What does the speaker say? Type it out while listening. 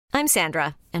I'm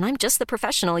Sandra, and I'm just the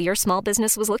professional your small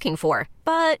business was looking for.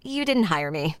 But you didn't hire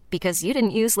me because you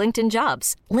didn't use LinkedIn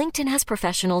Jobs. LinkedIn has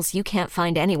professionals you can't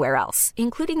find anywhere else,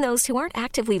 including those who aren't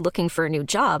actively looking for a new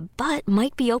job, but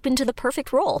might be open to the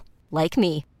perfect role, like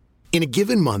me. In a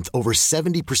given month, over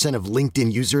 70% of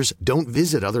LinkedIn users don't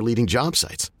visit other leading job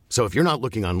sites. So if you're not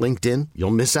looking on LinkedIn,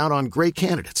 you'll miss out on great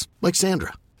candidates like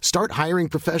Sandra. Start hiring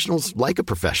professionals like a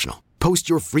professional. Post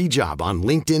your free job on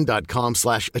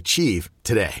linkedin.com/achieve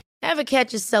today. Ever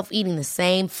catch yourself eating the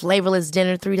same flavorless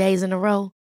dinner 3 days in a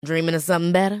row? Dreaming of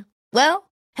something better?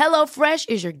 Well, HelloFresh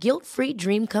is your guilt-free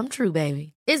dream come true,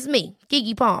 baby. It's me,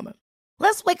 Keke Palmer.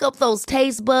 Let's wake up those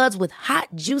taste buds with hot,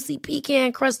 juicy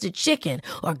pecan-crusted chicken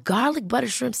or garlic butter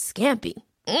shrimp scampi.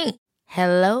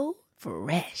 Hello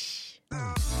Fresh.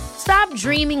 Stop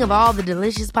dreaming of all the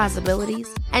delicious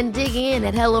possibilities and dig in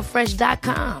at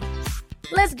HelloFresh.com.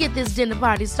 Let's get this dinner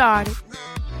party started.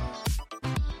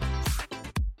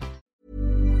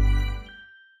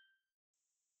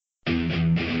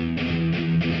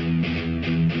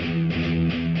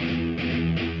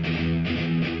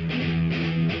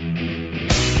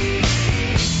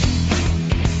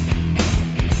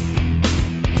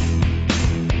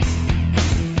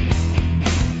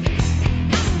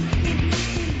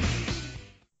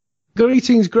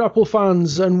 Greetings, Grapple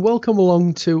fans, and welcome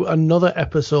along to another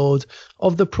episode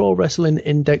of the Pro Wrestling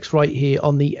Index right here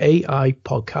on the AI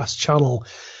Podcast channel.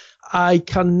 I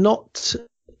cannot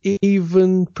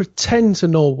even pretend to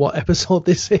know what episode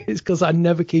this is because I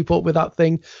never keep up with that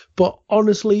thing, but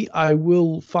honestly, I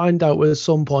will find out at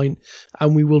some point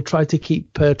and we will try to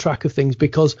keep track of things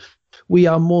because we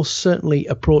are most certainly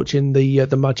approaching the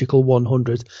magical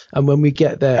 100, and when we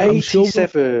get there,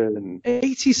 87.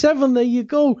 87, there you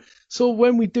go. So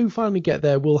when we do finally get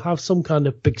there, we'll have some kind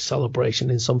of big celebration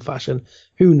in some fashion.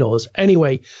 Who knows?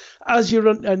 Anyway, as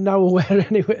you're now aware,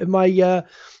 anyway,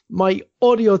 my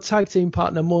audio tag team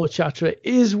partner Mo Chatra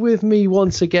is with me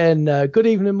once again. Good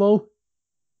evening, Mo.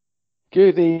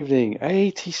 Good evening.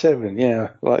 87.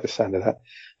 Yeah, I like the sound of that.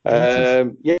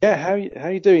 How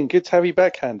you doing? Good to have you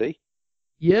back, Andy.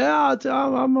 Yeah,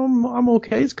 I'm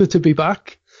okay. It's good to be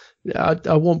back.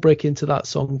 I won't break into that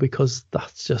song because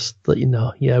that's just, we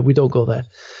don't go there.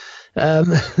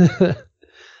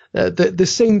 The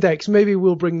Sing Decks, maybe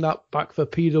we'll bring that back for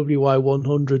PWI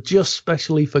 100, just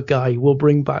specially for Guy. We'll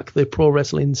bring back the Pro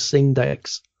Wrestling Sing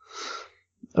Decks.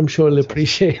 I'm sure he'll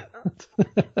appreciate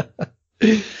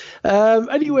that.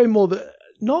 Anyway,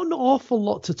 not an awful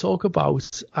lot to talk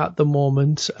about at the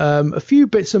moment. A few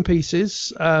bits and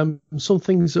pieces, some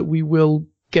things that we will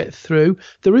get through.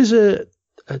 There is a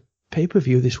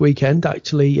pay-per-view this weekend,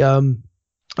 actually.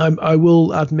 I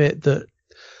will admit that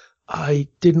I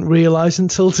didn't realise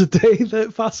until today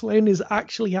that Fastlane is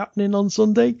actually happening on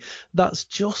Sunday. That's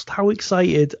just how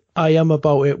excited I am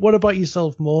about it. What about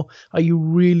yourself, Mo? Are you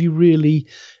really, really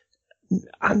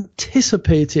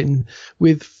anticipating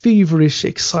with feverish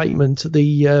excitement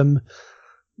the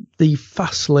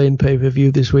Fastlane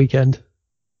pay-per-view this weekend?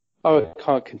 Oh, I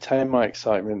can't contain my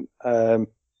excitement.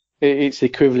 It's the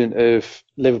equivalent of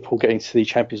Liverpool getting to the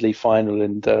Champions League final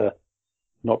and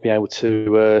not being able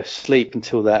to sleep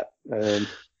until that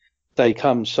day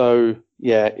comes. So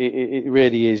yeah, it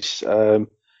really is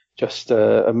just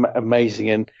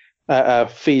amazing, and our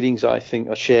feelings, I think,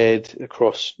 are shared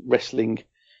across wrestling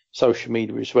social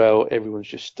media as well. Everyone's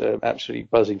just absolutely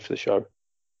buzzing for the show.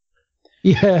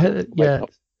 Yeah.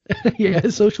 Yeah,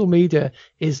 social media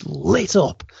is lit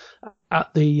up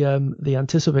at the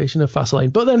anticipation of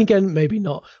Fastlane, but then again, maybe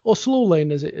not, or Slow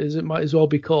Lane as it might as well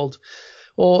be called,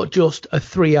 or just a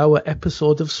 3-hour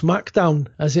episode of SmackDown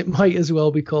as it might as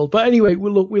well be called. But anyway,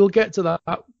 we'll get to that.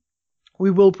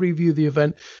 We will preview the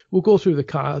event. We'll go through the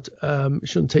card. It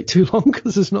shouldn't take too long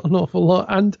because there's not an awful lot,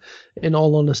 and in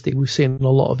all honesty, we've seen a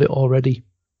lot of it already.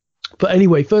 But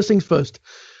anyway, first things first.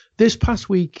 This past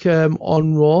week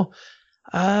on Raw,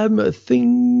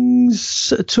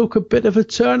 things took a bit of a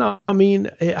turn. I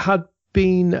mean, it had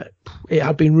been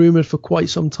rumored for quite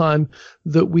some time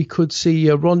that we could see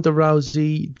Ronda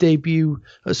Rousey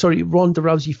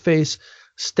face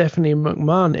Stephanie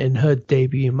McMahon in her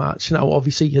debut match. Now,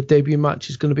 obviously, her debut match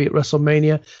is going to be at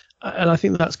WrestleMania, and I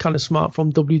think that's kind of smart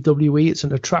from WWE. It's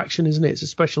an attraction, isn't it? It's a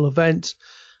special event.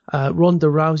 Ronda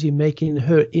Rousey making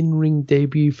her in-ring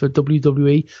debut for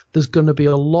WWE. There's going to be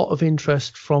a lot of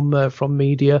interest from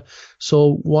media,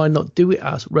 so why not do it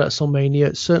at WrestleMania?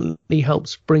 It certainly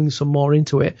helps bring some more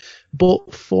into it.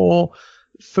 But for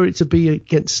it to be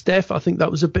against Steph, I think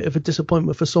that was a bit of a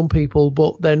disappointment for some people.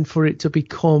 But then for it to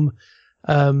become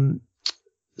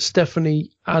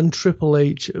Stephanie and Triple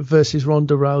H versus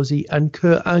Ronda Rousey and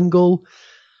Kurt Angle,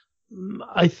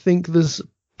 I think there's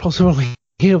possibly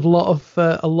a lot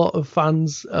of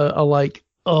fans are like,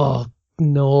 oh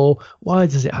no, why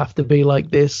does it have to be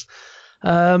like this?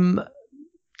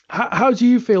 How do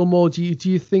you feel, Mo? Do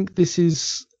you think this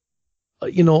is,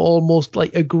 almost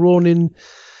like a groaning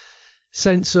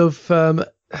sense of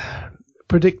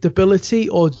predictability,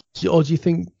 or do you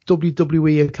think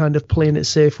WWE are kind of playing it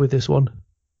safe with this one?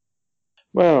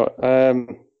 Well,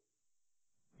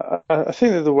 I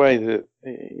think that the way that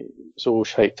it's all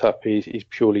shaped up is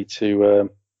purely to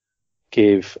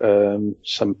give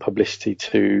some publicity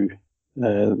to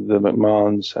the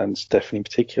McMahons and Stephanie in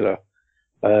particular.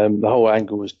 The whole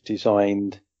angle was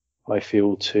designed, I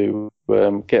feel, to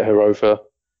get her over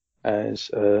as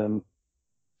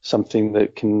something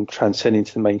that can transcend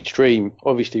into the mainstream.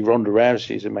 Obviously, Ronda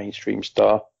Rousey is a mainstream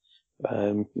star.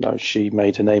 She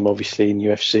made her name, obviously, in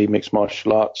UFC, mixed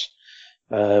martial arts.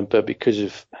 But because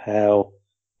of how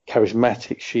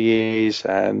charismatic she is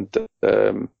and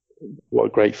what a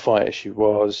great fighter she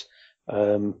was,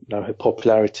 her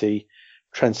popularity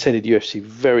transcended UFC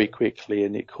very quickly,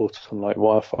 and it caught on like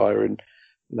wildfire, and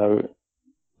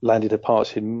landed her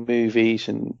parts in movies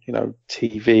and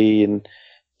TV and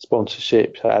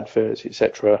sponsorships, adverts,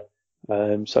 etc.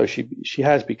 So she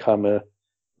has become a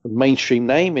mainstream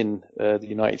name in the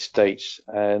United States,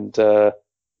 and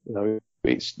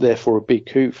it's therefore a big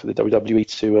coup for the WWE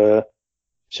to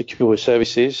secure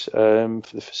services for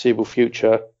the foreseeable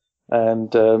future.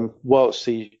 And whilst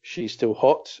she's still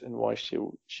hot and why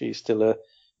she's still a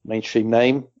mainstream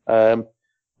name,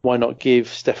 why not give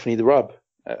Stephanie the rub,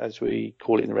 as we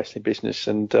call it in the wrestling business?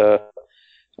 And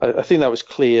I think that was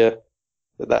clear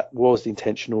that was the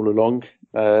intention all along.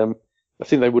 I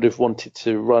think they would have wanted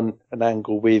to run an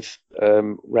angle with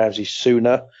Rousey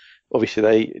sooner. Obviously,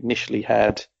 they initially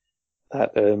had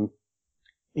that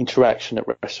interaction at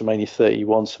WrestleMania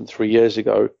 31 some 3 years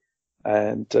ago.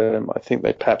 And I think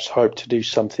they perhaps hoped to do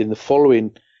something the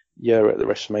following year at the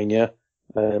WrestleMania,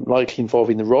 likely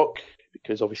involving The Rock,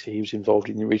 because obviously he was involved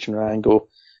in the original angle.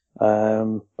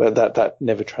 But that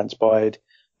never transpired.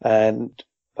 And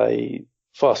they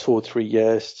fast forward 3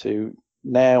 years to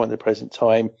now and the present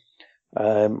time.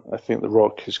 I think The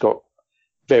Rock has got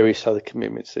various other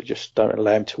commitments that just don't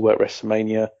allow him to work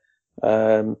WrestleMania.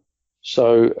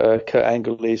 So Kurt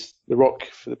Angle is The Rock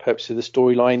for the purpose of the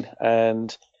storyline,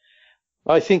 and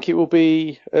I think it will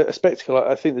be a spectacle.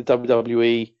 I think the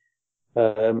WWE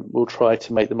will try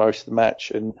to make the most of the match,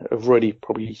 and have already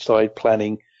probably started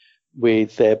planning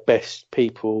with their best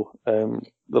people, the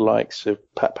likes of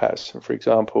Pat Patterson, for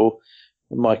example,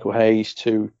 and Michael Hayes,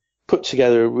 to put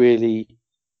together a really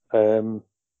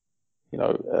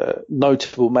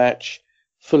notable match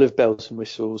full of bells and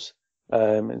whistles.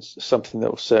 It's something that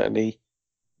will certainly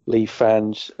leave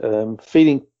fans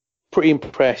feeling pretty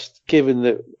impressed, given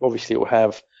that obviously it will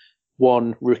have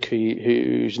one rookie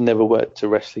who's never worked a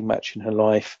wrestling match in her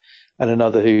life, and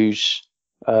another who's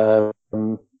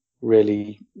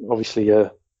really obviously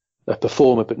a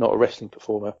performer but not a wrestling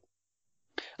performer.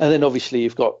 And then obviously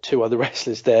you've got two other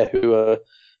wrestlers there who are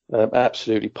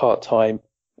absolutely part-time,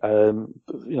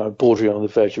 bordering on the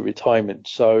verge of retirement.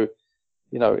 So,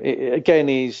 it again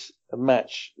is a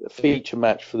feature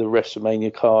match for the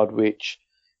WrestleMania card, which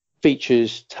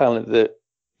features talent that,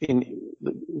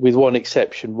 with one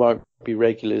exception, won't be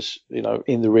regulars,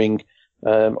 in the ring,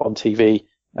 on TV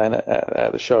and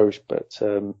at the shows. But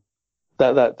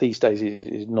that these days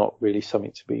is not really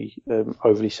something to be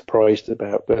overly surprised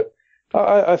about. But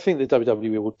I think the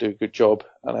WWE will do a good job,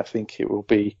 and I think it will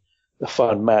be a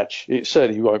fun match. It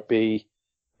certainly won't be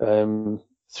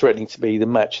threatening to be the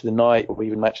match of the night or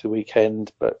even match of the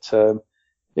weekend, but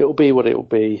it will be what it will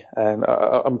be, and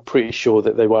I'm pretty sure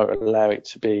that they won't allow it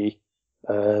to be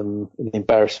an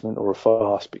embarrassment or a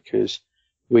farce, because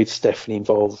with Stephanie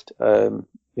involved,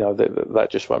 that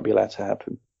just won't be allowed to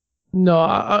happen. No,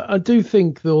 I do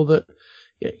think though that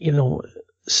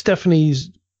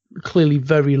Stephanie's clearly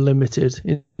very limited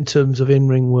in terms of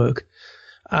in-ring work,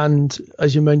 and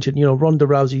as you mentioned, Ronda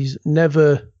Rousey's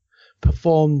never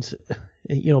performed,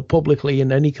 publicly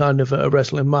in any kind of a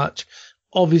wrestling match.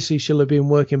 Obviously, she'll have been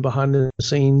working behind the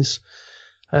scenes,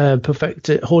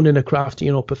 honing her craft,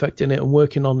 perfecting it and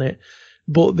working on it.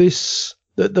 But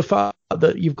the fact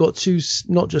that you've got two,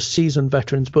 not just seasoned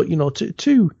veterans, but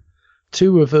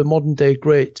two of the modern day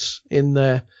greats in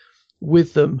there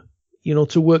with them,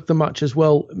 to work the match as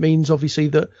well, means obviously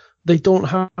that they don't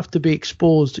have to be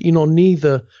exposed.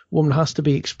 Neither woman has to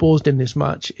be exposed in this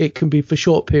match. It can be for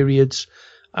short periods,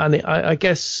 and I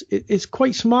guess it's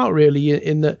quite smart, really,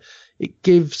 in that it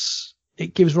gives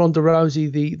Ronda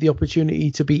Rousey the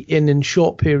opportunity to be in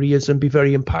short periods and be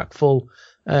very impactful,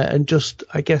 and just,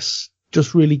 I guess,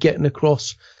 just really getting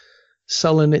across,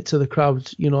 selling it to the crowd,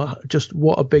 just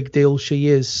what a big deal she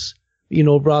is,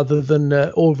 rather than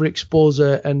overexpose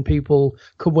her and people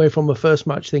come away from the first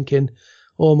match thinking,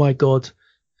 oh my God,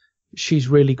 she's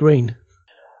really green.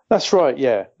 That's right,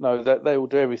 yeah. No, that they will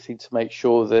do everything to make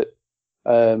sure that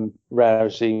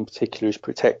Rousey in particular is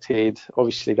protected.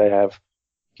 Obviously, they have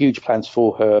huge plans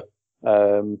for her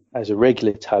as a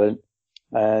regular talent,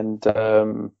 and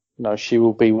she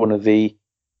will be one of the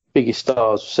biggest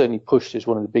stars, certainly pushed as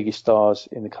one of the biggest stars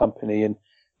in the company. And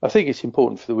I think it's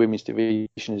important for the women's division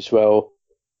as well,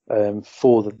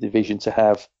 for the division to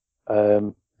have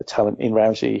a talent in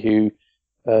Rousey who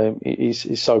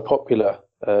is so popular,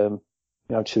 to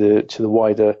the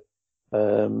wider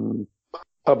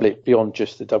public beyond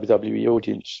just the WWE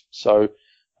audience. So,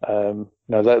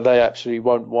 they absolutely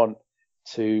won't want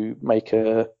to make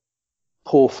a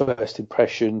poor first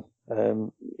impression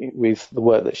with the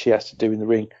work that she has to do in the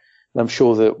ring. And I'm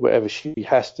sure that whatever she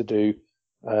has to do,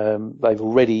 they've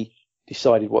already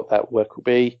decided what that work will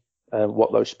be,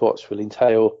 what those spots will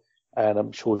entail, and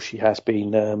I'm sure she has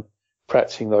been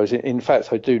practicing those. In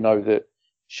fact, I do know that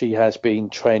she has been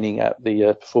training at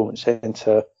the Performance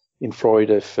Center in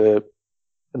Florida for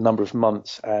a number of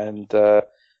months, and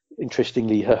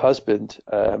interestingly, her husband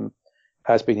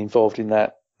has been involved in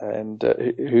that, and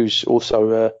who's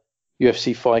also a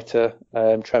UFC fighter,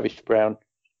 Travis Brown.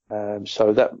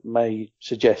 So that may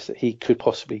suggest that he could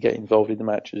possibly get involved in the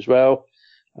match as well,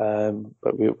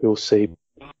 but we'll see.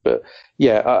 But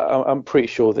yeah, I'm pretty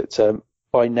sure that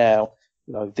by now,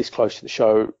 this close to the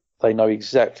show, they know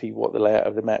exactly what the layout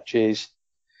of the match is,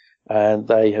 and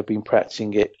they have been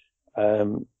practicing it,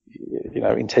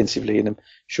 intensively. And I'm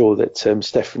sure that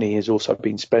Stephanie has also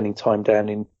been spending time down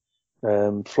in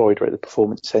Florida at the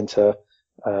Performance Center,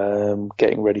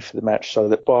 getting ready for the match, so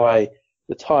that by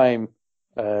the time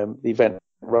the event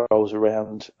rolls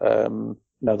around,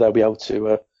 they'll be able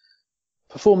to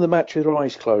perform the match with their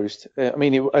eyes closed.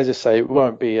 As I say, it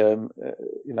won't be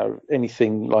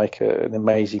anything like an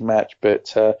amazing match,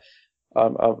 but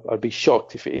I'd be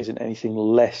shocked if it isn't anything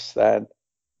less than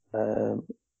a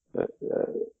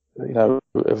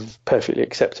perfectly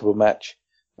acceptable match.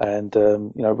 And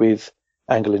with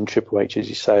Angle and Triple H, as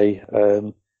you say,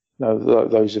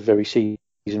 those are very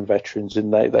seasoned veterans,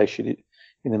 and they should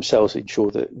in themselves ensure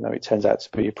that it turns out to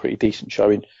be a pretty decent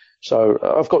showing. So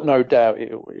I've got no doubt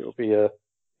it'll be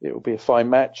a fine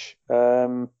match,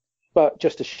 but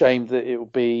just a shame that it will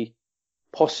be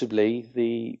possibly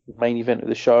the main event of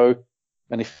the show,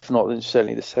 and if not, then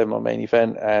certainly the semi-main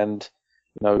event. And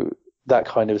that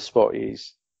kind of spot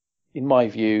is, in my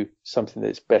view, something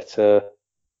that's better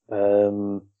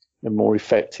and more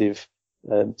effective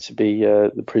to be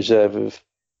the preserve of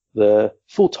the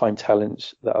full-time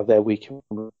talents that are there week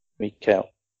in, week out.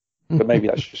 But maybe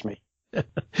that's just me.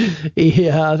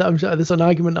 Yeah, I'm sure there's an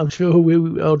argument. I'm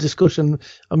sure our discussion.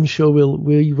 I'm sure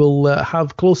we will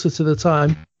have closer to the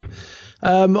time.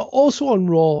 Also on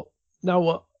Raw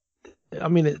now.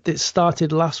 It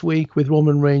started last week with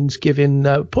Roman Reigns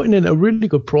putting in a really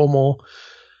good promo,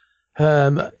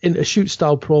 in a shoot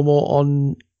style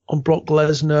promo on Brock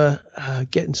Lesnar,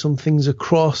 getting some things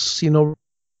across.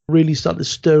 Really start to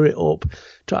stir it up.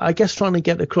 I guess trying to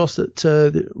get across that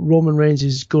Roman Reigns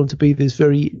is going to be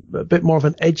a bit more of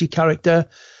an edgy character.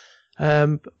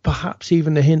 Perhaps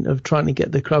even a hint of trying to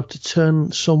get the crowd to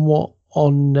turn somewhat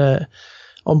on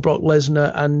Brock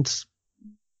Lesnar, and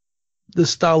the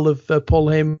style of Paul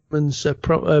Heyman's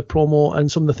promo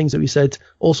and some of the things that we said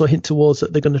also hint towards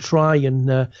that they're going to try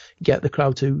and get the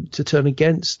crowd to turn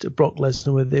against Brock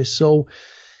Lesnar with this. So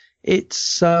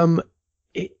it's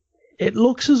it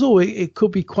looks as though it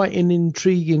could be quite an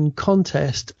intriguing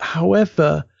contest.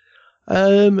 However,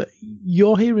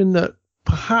 you're hearing that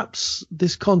perhaps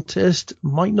this contest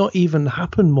might not even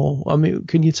happen more.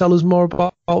 Can you tell us more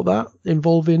about that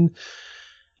involving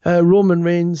Roman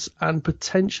Reigns and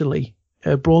potentially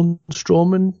Braun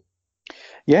Strowman?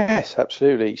 Yes,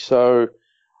 absolutely. So,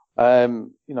 a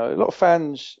lot of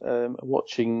fans are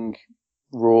watching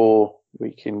Raw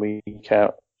week in, week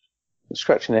out,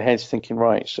 scratching their heads thinking,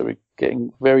 right, so we're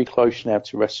getting very close now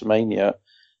to WrestleMania,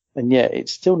 and yet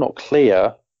it's still not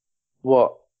clear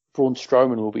what Braun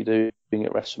Strowman will be doing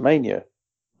at WrestleMania.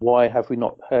 Why have we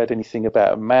not heard anything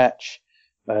about a match?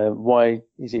 Why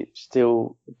is it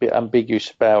still a bit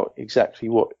ambiguous about exactly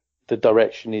what the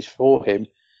direction is for him?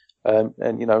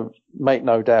 Make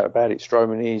no doubt about it,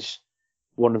 Strowman is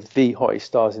one of the hottest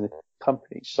stars in the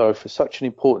company. So for such an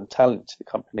important talent to the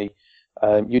company,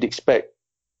 you'd expect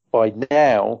by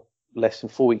now, less than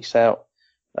 4 weeks out,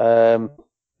 the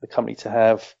company to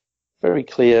have very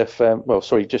clear,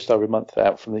 just over a month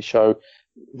out from the show,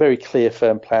 very clear,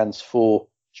 firm plans for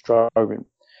Strowman.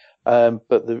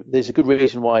 But there's a good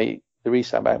reason why there is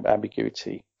some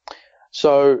ambiguity.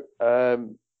 So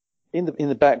in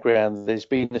the background, there's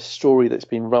been a story that's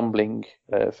been rumbling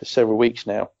for several weeks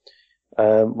now,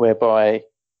 whereby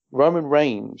Roman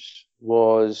Reigns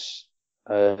was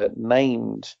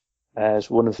named as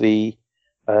one of the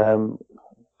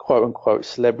quote unquote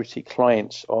celebrity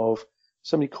clients of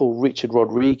somebody called Richard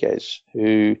Rodriguez,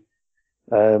 who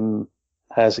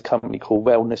has a company called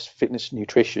Wellness Fitness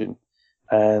Nutrition.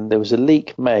 And there was a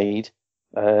leak made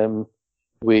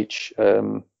which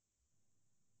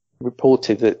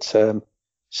reported that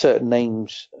certain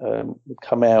names would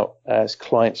come out as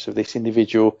clients of this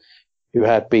individual who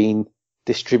had been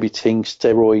distributing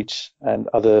steroids and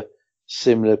other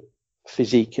similar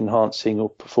physique enhancing or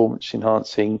performance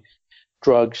enhancing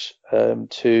drugs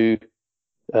to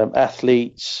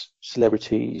athletes,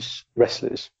 celebrities,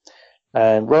 wrestlers.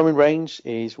 And Roman Reigns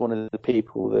is one of the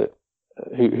people that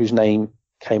whose name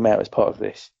came out as part of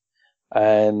this.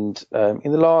 And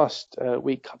in the last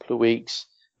couple of weeks,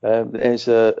 there's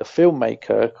a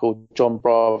filmmaker called John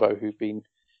Bravo who's been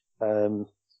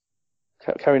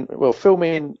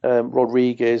filming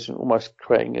Rodriguez and almost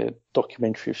creating a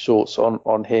documentary of sorts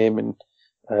on him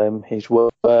and his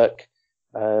work,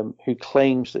 who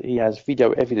claims that he has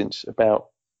video evidence about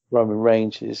Roman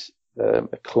Reigns is a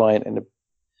client and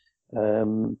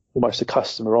almost a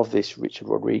customer of this Richard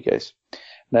Rodriguez.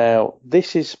 Now,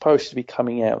 this is supposed to be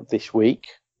coming out this week.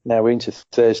 Now we're into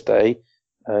Thursday.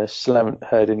 Still haven't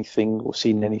heard anything or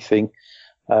seen anything.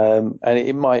 And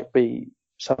it might be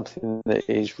something that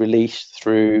is released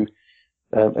through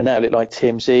an outlet like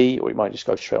TMZ, or it might just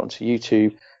go straight onto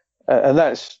YouTube. And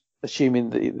that's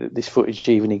assuming that this footage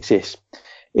even exists.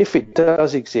 If it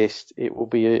does exist, it will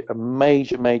be a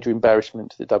major, major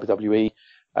embarrassment to the WWE.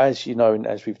 As you know, and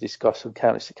as we've discussed on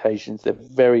countless occasions, they're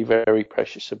very, very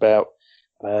precious about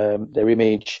their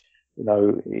image. You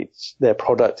know, their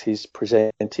product is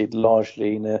presented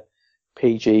largely in a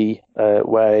PG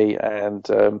way, and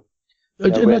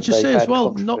and I just say as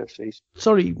well, Mo,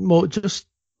 just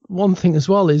one thing as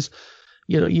well is,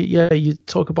 you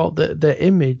talk about their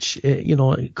image,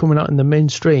 coming out in the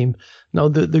mainstream. Now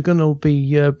they're going to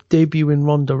be debuting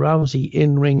Ronda Rousey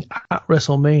in ring at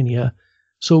WrestleMania.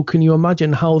 So can you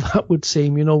imagine how that would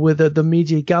seem? With the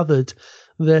media gathered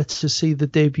there to see the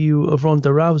debut of Ronda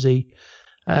Rousey,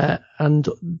 and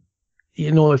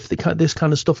if this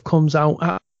kind of stuff comes out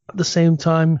at the same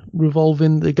time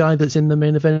revolving the guy that's in the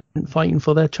main event fighting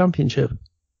for their championship.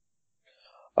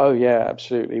 Oh yeah,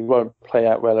 absolutely. It won't play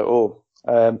out well at all.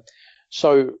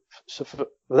 So for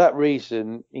that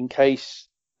reason, in case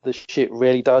the shit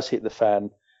really does hit the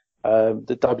fan,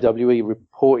 the WWE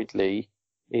reportedly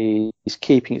is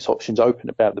keeping its options open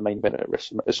about the main event at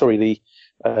the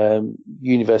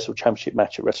Universal Championship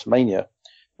match at WrestleMania.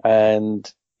 And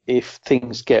if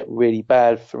things get really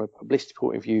bad from a publicity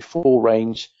point of view for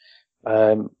Reigns,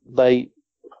 they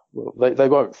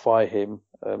won't fire him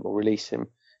or release him.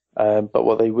 But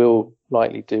what they will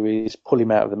likely do is pull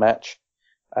him out of the match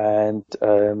and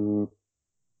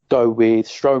go with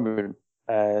Strowman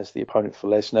as the opponent for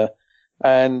Lesnar.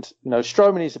 And,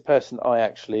 Strowman is a person I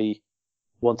actually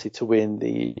wanted to win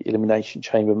the Elimination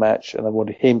Chamber match, and I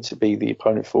wanted him to be the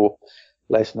opponent for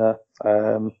Lesnar.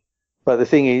 But the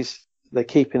thing is, they're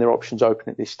keeping their options open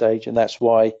at this stage, and that's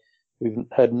why we've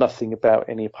heard nothing about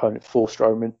any opponent for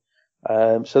Strowman.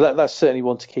 So that's certainly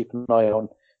one to keep an eye on.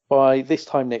 By this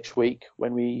time next week,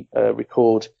 when we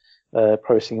record Pro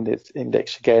Wrestling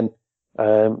Index again,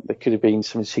 there could have been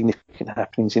some significant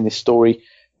happenings in this story,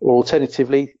 or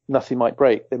alternatively, nothing might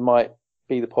break. There might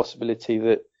be the possibility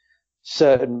that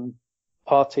certain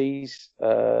parties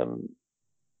are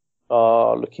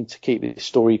looking to keep this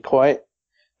story quiet,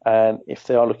 and if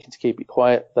they are looking to keep it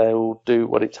quiet, they will do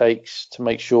what it takes to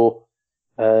make sure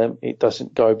it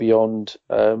doesn't go beyond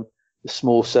the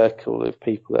small circle of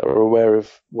people that are aware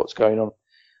of what's going on.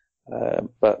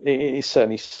 But it is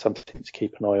certainly something to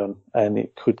keep an eye on, and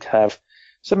it could have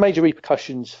some major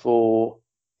repercussions for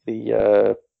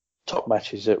the top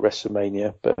matches at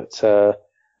WrestleMania. But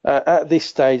at this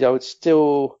stage, I would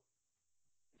still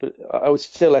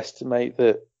estimate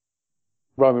that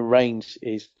Roman Reigns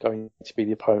is going to be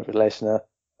the opponent for Lesnar.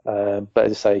 But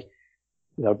as I say,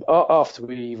 after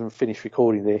we even finish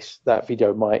recording this, that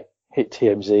video might hit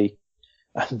TMZ,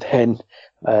 and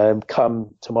then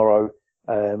come tomorrow,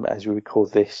 as we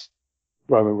record this,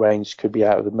 Roman Reigns could be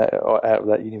out of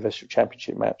that Universal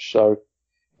Championship match. So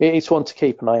it's one to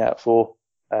keep an eye out for,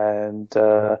 and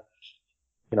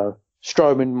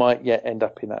Strowman might yet end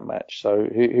up in that match. So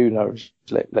who knows?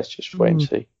 Let's just wait and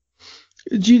see.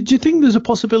 Do you think there's a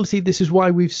possibility this is why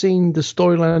we've seen the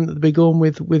storyline that they begun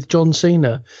with John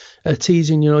Cena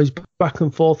teasing, he's back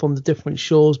and forth on the different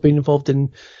shows, being involved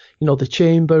in, the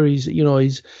Chamber.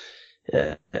 He's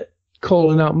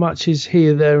calling out matches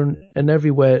here, there, and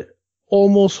everywhere,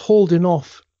 almost holding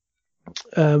off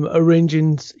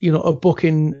arranging, a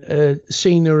booking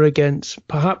Cena against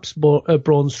perhaps Braun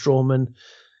Strowman,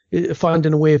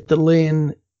 finding a way of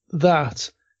delaying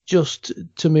that, just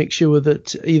to make sure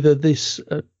that either this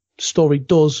story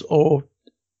does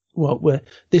where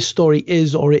this story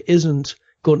is or it isn't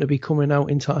going to be coming out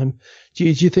in time. Do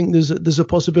you think there's a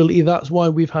possibility that's why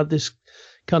we've had this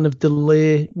kind of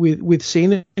delay with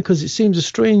Cena? Because it seems a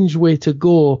strange way to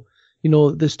go,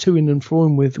 there's to and fro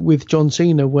with John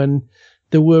Cena, when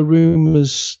there were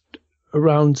rumours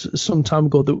around some time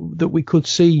ago that we could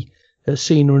see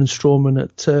Cena and Strowman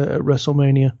at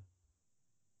WrestleMania.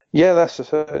 Yeah, that's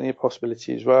certainly a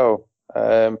possibility as well.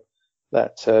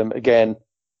 Again,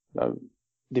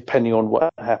 depending on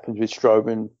what happens with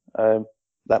Strowman,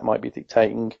 that might be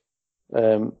dictating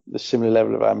the similar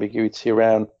level of ambiguity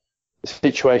around the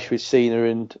situation with Cena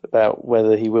and about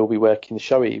whether he will be working the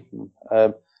show even.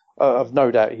 I've no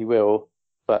doubt he will,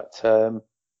 but I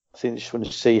think they just want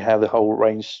to see how the whole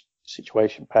Reigns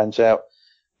situation pans out.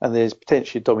 And there's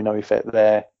potentially a domino effect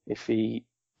there if he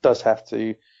does have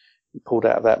to be pulled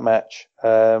out of that match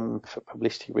for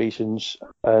publicity reasons.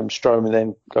 Strowman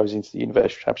then goes into the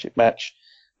Universal Championship match,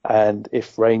 and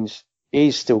if Reigns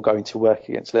is still going to work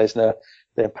against Lesnar,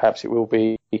 then perhaps it will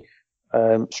be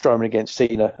Strowman against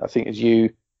Cena, I think, as you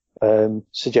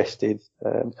suggested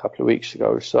a couple of weeks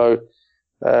ago. So,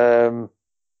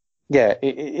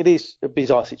 it is a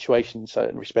bizarre situation in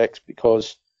certain respects,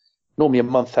 because normally a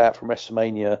month out from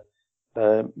WrestleMania,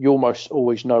 you almost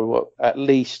always know what at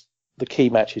least the key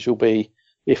matches will be,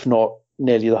 if not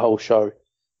nearly the whole show.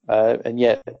 And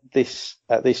yet at this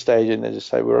stage, and as I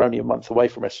say, we're only a month away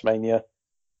from WrestleMania,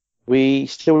 we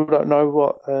still don't know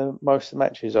what most of the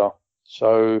matches are.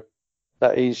 So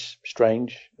that is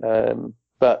strange.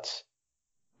 But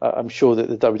I'm sure that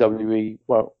the WWE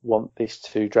won't want this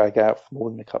to drag out for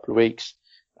more than a couple of weeks.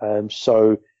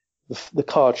 So the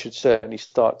card should certainly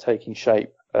start taking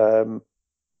shape in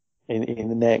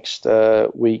the next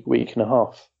week and a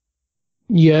half.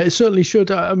 Yeah, it certainly should.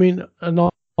 I mean, and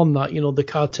on that, the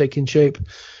card taking shape,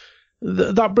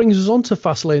 that brings us on to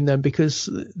Fastlane then, because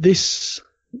this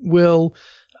will,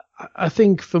 I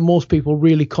think, for most people,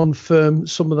 really confirm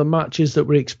some of the matches that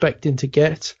we're expecting to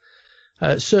get.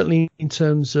 Certainly in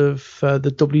terms of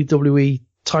the WWE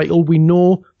title, we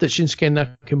know that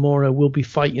Shinsuke Nakamura will be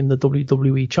fighting the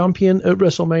WWE champion at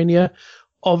WrestleMania.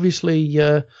 Obviously,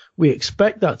 we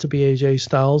expect that to be AJ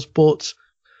Styles, but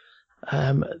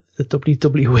the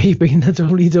WWE being the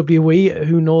WWE,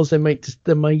 who knows, they might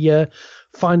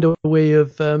find a way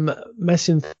of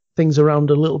messing things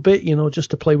around a little bit, just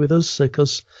to play with us,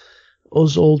 because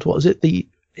us old, the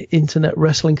internet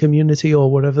wrestling community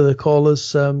or whatever they call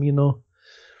us,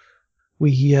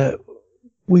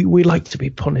 we like to be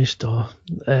punished or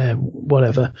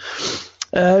whatever.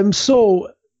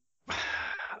 So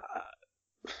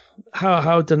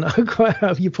how don't know quite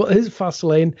how you put this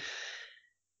Fastlane.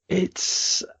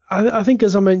 It's, I think,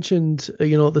 as I mentioned, at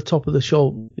the top of the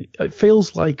show, it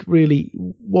feels like really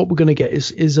what we're going to get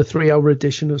is a 3-hour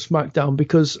edition of SmackDown,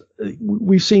 because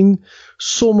we've seen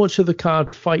so much of the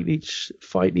card fight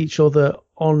each other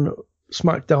on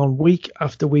SmackDown week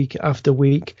after week after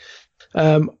week.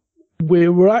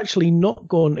 We're actually not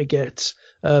going to get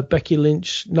Becky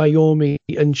Lynch, Naomi,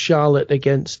 and Charlotte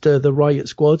against the Riot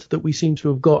Squad that we seem to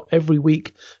have got every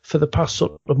week for the past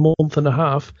sort of month and a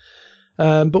half.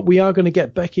 But we are going to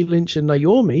get Becky Lynch and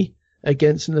Naomi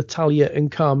against Natalya and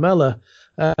Carmella.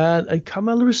 And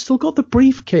Carmella has still got the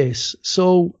briefcase.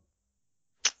 So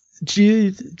do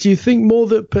you think more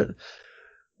that... But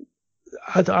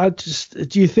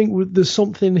do you think there's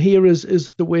something here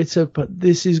as the way to... But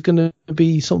this is going to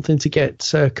be something to get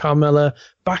Carmella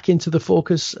back into the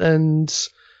focus, and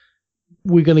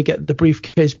we're going to get the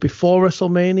briefcase before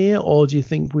WrestleMania? Or do you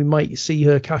think we might see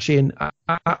her cash in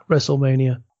at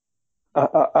WrestleMania?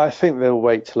 I think they'll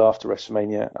wait till after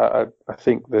WrestleMania. I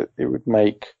think that it would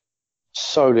make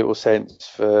so little sense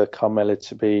for Carmella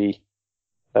to be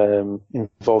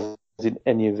involved in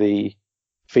any of the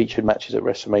featured matches at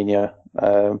WrestleMania.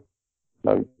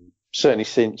 Certainly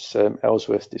since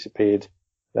Ellsworth disappeared,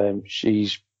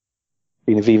 she's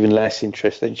been of even less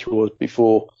interest than she was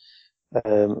before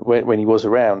when he was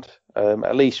around.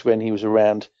 At least when he was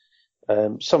around,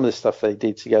 some of the stuff they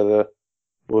did together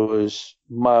was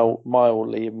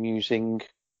mildly amusing,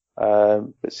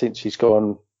 but since he's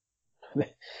gone,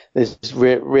 there's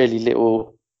really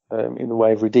little in the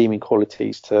way of redeeming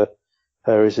qualities to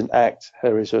her as an act,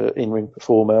 her as an in-ring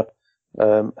performer,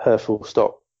 her full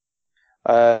stop.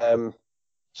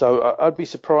 So I'd be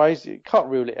surprised. You can't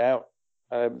rule it out.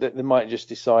 That they might just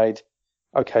decide,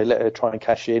 okay, let her try and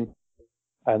cash in,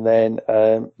 and then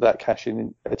that cash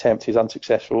in attempt is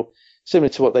unsuccessful, similar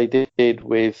to what they did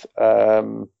with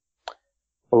who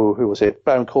was it?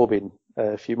 Baron Corbin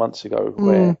a few months ago,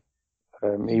 where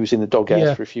he was in the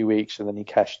doghouse for a few weeks and then he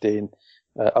cashed in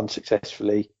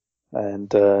unsuccessfully, and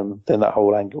then that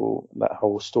whole angle, that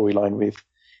whole storyline with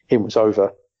him was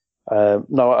over.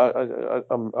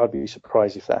 No, I'd be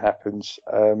surprised if that happens.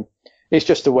 It's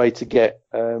just a way to get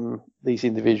these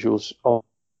individuals on,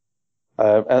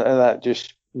 and that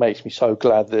just makes me so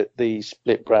glad that these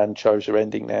split brand shows are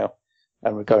ending now,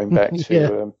 and we're going back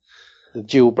to the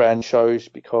dual brand shows,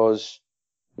 because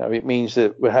it means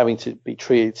that we're having to be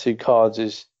treated two cards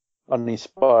as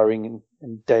uninspiring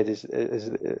and dead as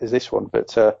this one.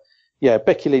 But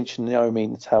Becky Lynch and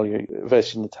Naomi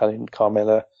versus Natalya and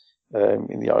Carmella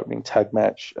in the opening tag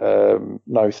match.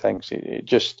 No thanks.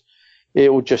 It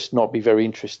will just not be very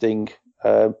interesting.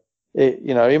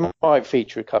 It might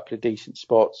feature a couple of decent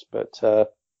spots, but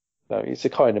it's the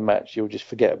kind of match you'll just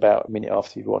forget about a minute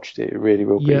after you've watched it. It really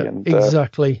will be. And,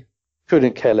 exactly.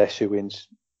 Couldn't care less who wins.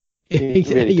 It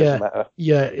really doesn't matter.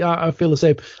 Yeah, I feel the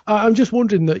same. I'm just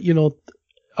wondering that,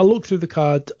 I look through the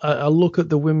card, I look at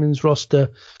the women's roster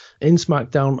in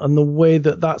SmackDown and the way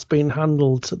that that's been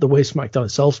handled, the way SmackDown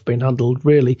itself's been handled,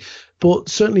 really, but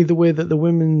certainly the way that the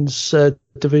women's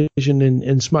division in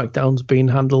SmackDown's been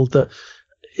handled, that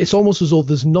it's almost as though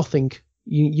there's nothing.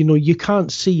 You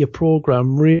can't see a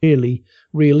program really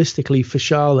realistically for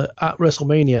Charlotte at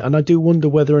WrestleMania, and I do wonder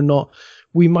whether or not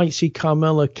we might see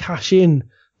Carmella cash in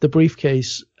the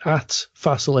briefcase at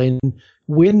Fastlane,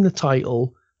 win the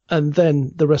title, and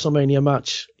then the WrestleMania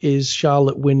match is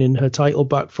Charlotte winning her title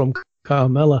back from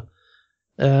Carmella.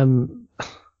 And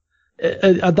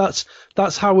that's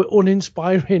how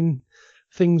uninspiring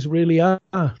things really are.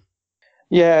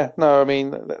 Yeah, no, I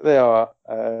mean, they are.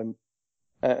 And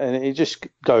it just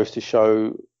goes to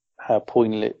show how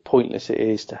pointless it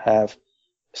is to have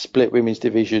a split women's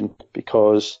division,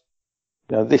 because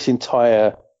this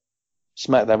entire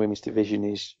SmackDown women's division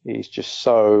is just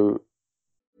so.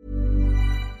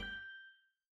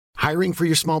 Hiring for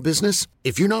your small business?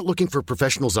 If you're not looking for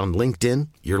professionals on LinkedIn,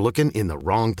 you're looking in the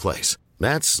wrong place.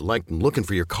 That's like looking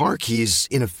for your car keys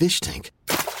in a fish tank.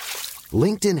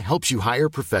 LinkedIn helps you hire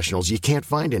professionals you can't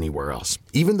find anywhere else,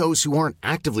 even those who aren't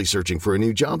actively searching for a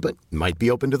new job but might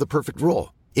be open to the perfect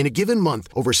role. In a given month,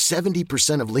 over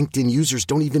 70% of LinkedIn users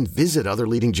don't even visit other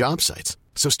leading job sites.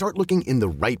 So start looking in the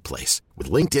right place.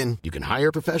 With LinkedIn, you can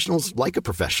hire professionals like a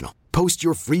professional. Post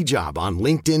your free job on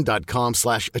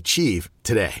linkedin.com/achieve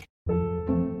today.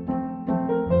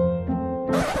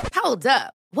 Hold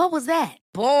up. What was that?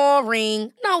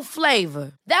 Boring. No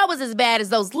flavor. That was as bad as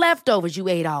those leftovers you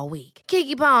ate all week.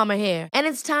 Keke Palmer here, and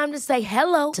it's time to say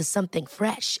hello to something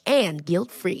fresh and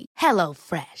guilt-free. Hello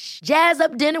Fresh. Jazz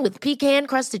up dinner with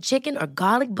pecan-crusted chicken or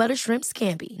garlic butter shrimp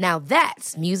scampi. Now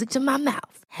that's music to my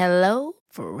mouth. Hello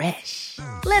Fresh.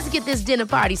 Let's get this dinner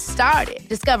party started.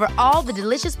 Discover all the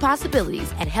delicious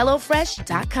possibilities at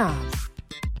HelloFresh.com.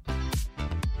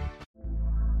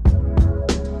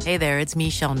 Hey there, it's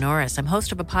Michelle Norris. I'm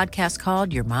host of a podcast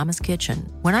called Your Mama's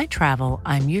Kitchen. When I travel,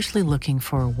 I'm usually looking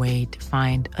for a way to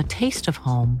find a taste of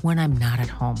home when I'm not at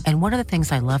home. And one of the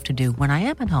things I love to do when I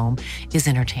am at home is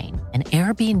entertain. And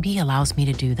Airbnb allows me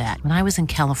to do that. When I was in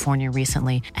California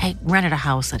recently, I rented a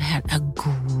house that had a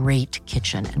great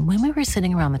kitchen. And when we were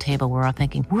sitting around the table, we were all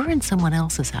thinking, we're in someone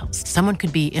else's house. Someone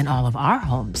could be in all of our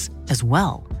homes as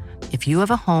well. If you have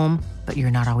a home, but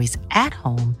you're not always at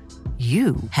home,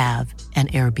 you have an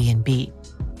Airbnb.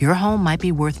 Your home might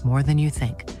be worth more than you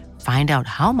think. Find out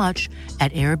how much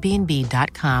at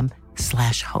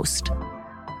airbnb.com/host.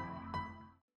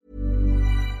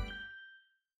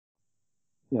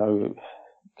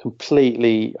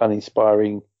 Completely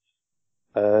uninspiring.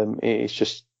 It's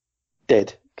just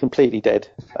dead, completely dead.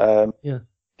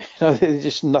 There's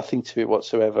just nothing to it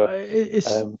whatsoever.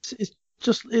 It's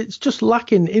just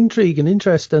lacking intrigue and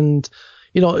interest, and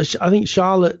I think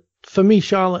Charlotte as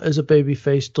a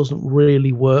babyface doesn't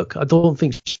really work. I don't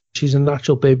think she's a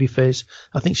natural babyface.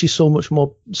 I think she's so much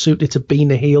more suited to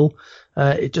being a heel.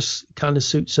 It just kind of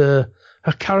suits her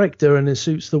character, and it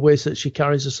suits the ways that she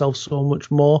carries herself so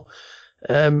much more.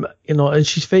 And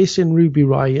she's facing Ruby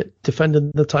Riott,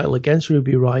 defending the title against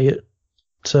Ruby Riott.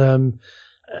 And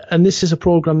this is a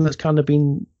program that's kind of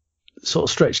been sort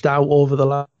of stretched out over the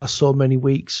last so many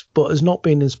weeks, but has not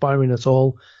been inspiring at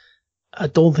all. I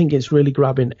don't think it's really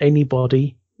grabbing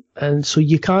anybody. And so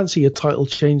you can't see a title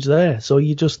change there. So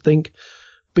you just think,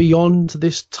 beyond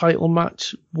this title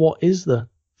match, what is there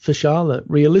for Charlotte?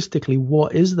 Realistically,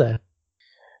 what is there?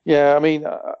 Yeah, I mean,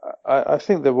 I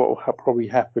think that what will probably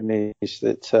happen is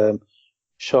that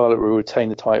Charlotte will retain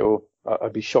the title.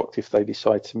 I'd be shocked if they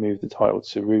decide to move the title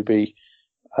to Ruby.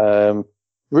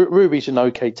 Ruby's an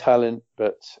okay talent,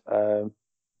 but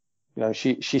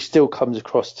she still comes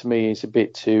across to me as a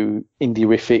bit too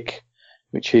indie-rific,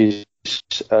 which is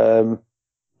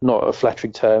not a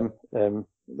flattering term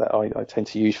that I tend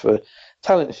to use for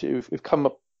talents who've come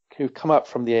up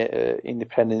from the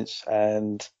independents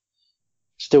and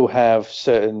still have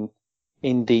certain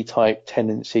indie type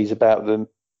tendencies about them.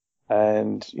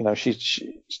 And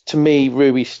to me,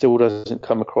 Ruby still doesn't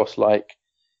come across like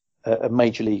a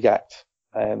major league act,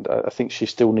 and I think she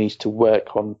still needs to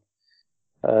work on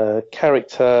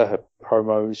character, her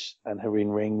promos, and her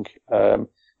in-ring. But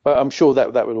I'm sure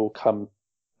that will all come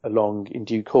along in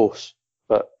due course.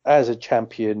 But as a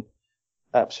champion,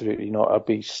 absolutely not. I'd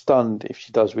be stunned if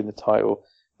she does win the title.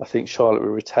 I think Charlotte will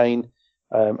retain.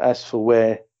 As for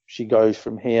where she goes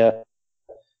from here,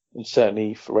 and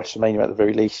certainly for WrestleMania at the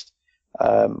very least,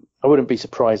 I wouldn't be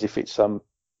surprised if it's some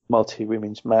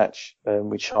multi-women's match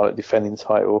with Charlotte defending the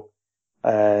title.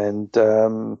 And,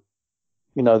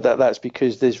 that's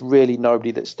because there's really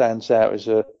nobody that stands out as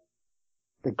a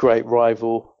great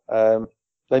rival.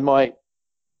 They might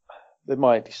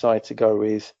decide to go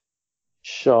with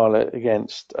Charlotte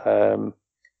against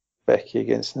Becky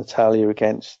against Natalya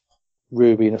against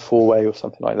Ruby in a 4-way or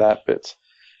something like that, but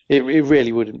it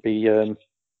really wouldn't be. It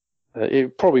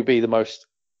would probably be the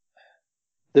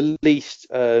least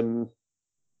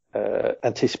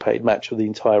anticipated match of the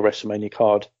entire WrestleMania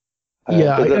card. And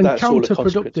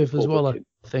counterproductive as well, I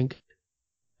think.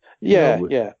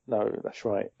 Yeah, no, that's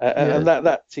right. And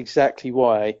that's exactly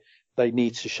why they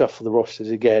need to shuffle the rosters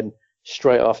again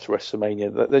straight after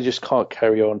WrestleMania. They just can't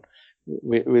carry on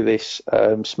with this.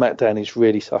 SmackDown is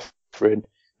really suffering,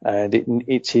 and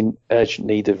it's in urgent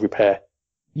need of repair.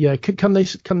 Yeah, can they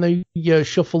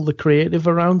shuffle the creative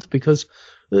around, because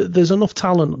there's enough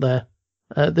talent there.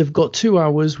 They've got 2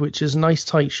 hours, which is a nice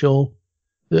tight show.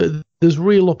 There's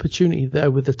real opportunity there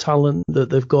with the talent that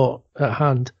they've got at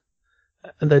hand,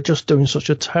 and they're just doing such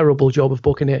a terrible job of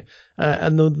booking it.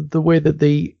 And the way that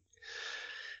they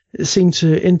seem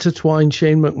to intertwine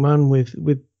Shane McMahon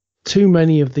with too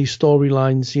many of these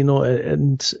storylines,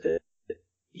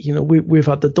 we've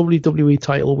had the WWE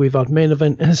title, we've had main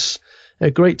eventers,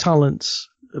 great talents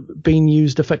being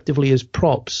used effectively as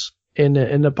props in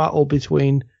a battle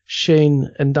between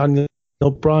Shane and Daniel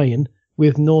Bryan,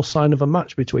 with no sign of a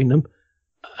match between them,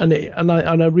 and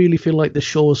I really feel like the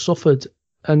show has suffered,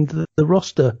 and the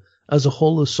roster as a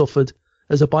whole has suffered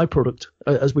as a byproduct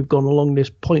as we've gone along this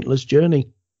pointless journey.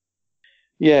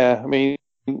 Yeah, I mean,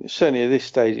 certainly at this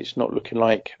stage, it's not looking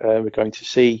like we're going to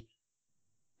see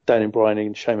Daniel Bryan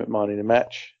and Shane McMahon in a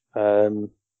match,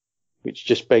 which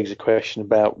just begs a question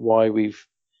about why we've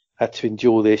had to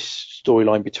endure this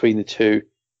storyline between the two.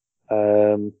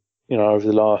 Over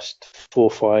the last 4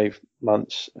 or 5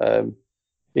 months,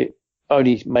 it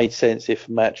only made sense if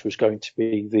a match was going to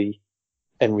be the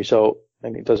end result,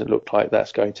 and it doesn't look like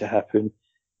that's going to happen.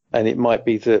 And it might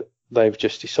be that they've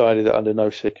just decided that under no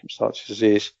circumstances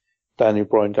is Daniel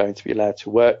Bryan going to be allowed to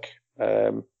work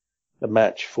a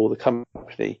match for the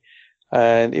company.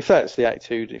 And if that's the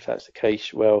attitude, if that's the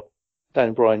case, well,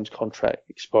 Daniel Bryan's contract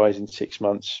expires in 6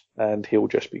 months, and he'll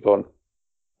just be gone.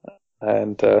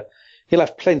 And he'll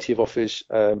have plenty of offers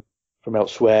from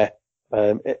elsewhere.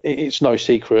 It's no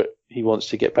secret he wants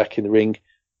to get back in the ring,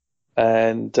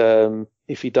 and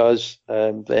if he does,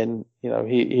 then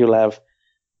he'll have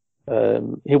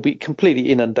he'll be completely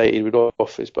inundated with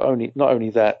offers. But not only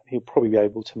that, he'll probably be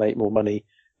able to make more money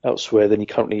elsewhere than he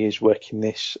currently is working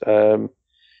this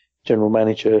general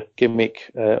manager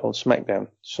gimmick on SmackDown.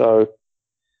 So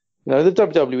the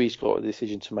WWE's got a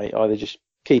decision to make: either just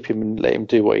keep him and let him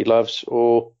do what he loves,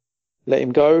 or let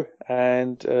him go,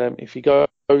 and if he goes,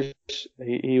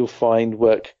 he'll find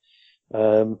work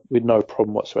with no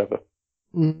problem whatsoever.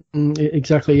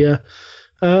 Exactly, yeah.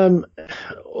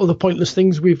 Other pointless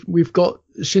things, we've got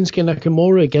Shinsuke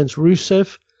Nakamura against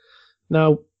Rusev.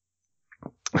 Now,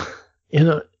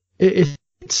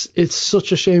 it's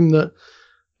such a shame that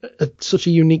such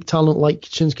a unique talent like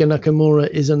Shinsuke Nakamura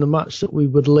is in a match that we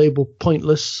would label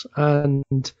pointless,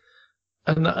 and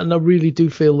I really do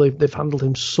feel they've handled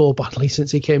him so badly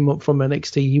since he came up from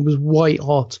NXT. He was white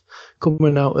hot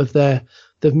coming out of there.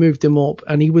 They've moved him up,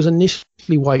 and he was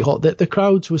initially white hot. The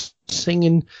crowds were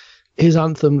singing his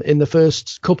anthem in the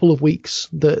first couple of weeks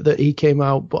that he came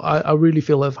out, but I really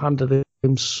feel they've handled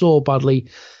him so badly.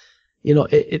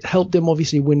 it helped him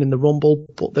obviously win in the Rumble,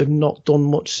 but they've not done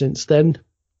much since then.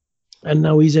 And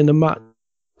now he's in a match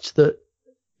that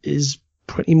is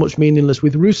pretty much meaningless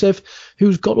with Rusev,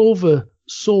 who's got over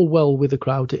so well with the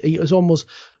crowd. It's almost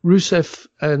Rusev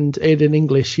and Aiden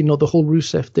English, the whole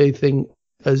Rusev Day thing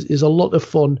is a lot of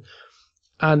fun.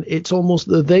 And it's almost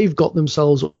that they've got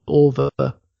themselves over.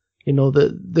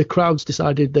 The crowd's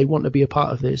decided they want to be a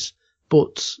part of this,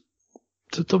 but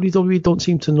the WWE don't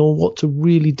seem to know what to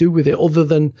really do with it, other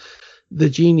than the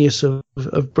genius of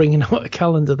bringing out a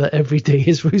calendar that every day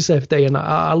is Rusev Day, and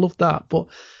I love that. But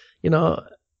I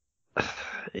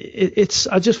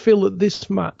just feel that this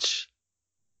match,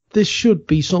 this should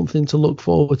be something to look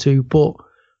forward to, but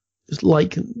it's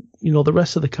like the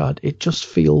rest of the card, it just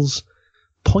feels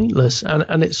pointless,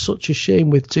 and it's such a shame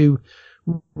with two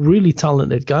really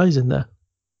talented guys in there.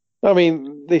 I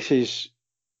mean, this is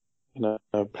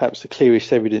perhaps the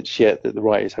clearest evidence yet that the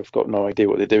writers have got no idea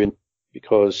what they're doing,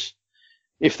 because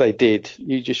if they did,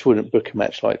 you just wouldn't book a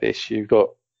match like this. You've got,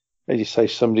 as you say,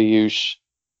 somebody who's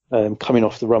coming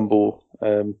off the Rumble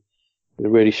with a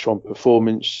really strong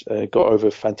performance, got over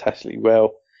fantastically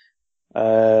well,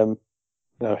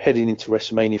 heading into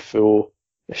WrestleMania for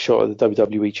a shot at the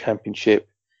WWE Championship,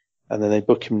 and then they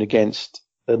book him against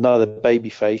another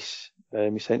babyface,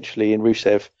 essentially, in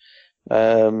Rusev.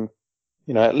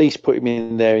 At least put him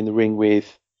in there in the ring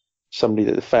with somebody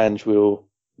that the fans will,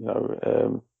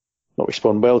 not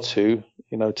respond well to,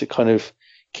 to kind of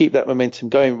keep that momentum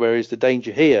going. Whereas the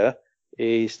danger here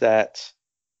is that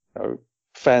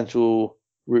fans will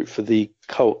root for the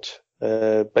cult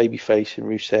babyface in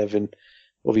Rusev, and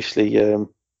obviously the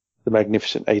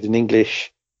magnificent Aiden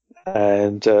English,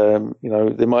 and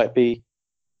there might be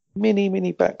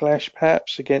mini backlash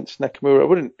perhaps against Nakamura. I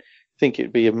wouldn't think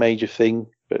it'd be a major thing,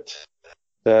 but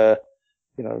who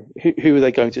are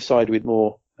they going to side with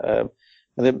more? And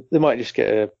they might just get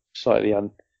a slightly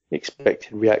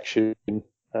unexpected reaction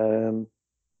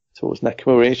towards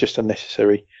Nakamura. It's just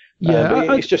unnecessary.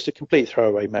 Yeah, it's just a complete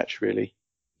throwaway match, really.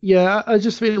 Yeah, I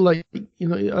just feel like,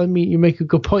 you make a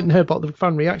good point there about the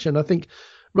fan reaction. I think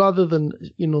rather than,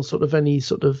 sort of any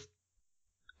sort of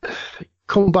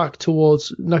come back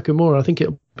towards Nakamura, I think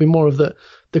it'll be more of the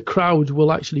crowd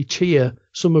will actually cheer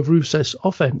some of Rusev's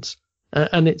offense.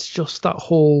 And it's just that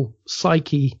whole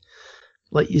psyche,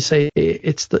 like you say,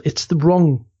 it's the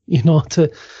wrong,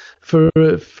 for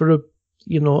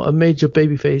a major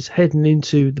babyface heading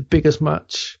into the biggest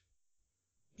match,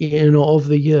 of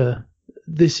the year.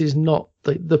 This is not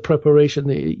the preparation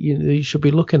that you should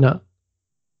be looking at.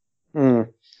 No,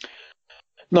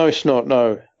 it's not.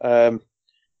 No. And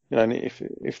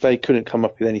if they couldn't come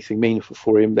up with anything meaningful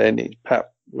for him, then it perhaps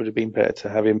would have been better to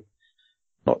have him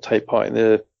not take part in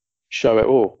the show at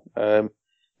all,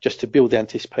 just to build the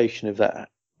anticipation of that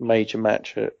major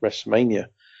match at WrestleMania.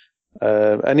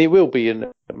 And it will be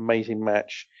an amazing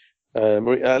match,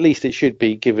 or at least it should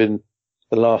be, given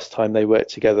the last time they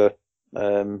worked together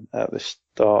at the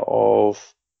start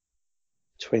of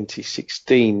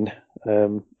 2016 at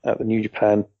the New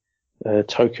Japan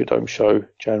Tokyo Dome show,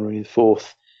 January the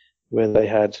 4th, where they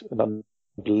had an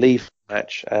unbelievable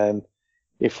match. And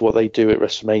if what they do at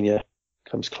WrestleMania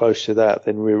comes close to that,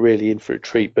 then we're really in for a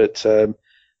treat. But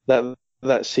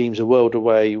that seems a world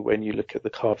away when you look at the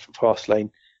card for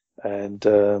Fastlane. And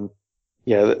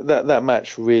that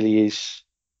match really is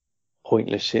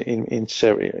pointless in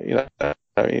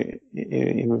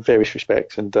various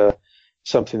respects, and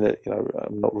something that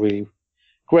I'm not really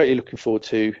greatly looking forward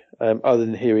to, other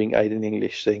than hearing Aiden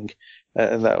English sing,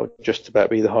 and that would just about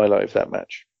be the highlight of that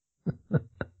match.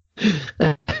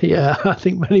 Yeah, I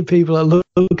think many people are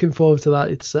looking forward to that.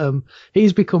 It's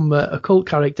he's become a cult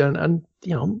character, and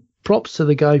props to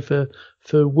the guy for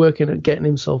working at getting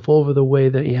himself over the way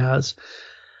that he has.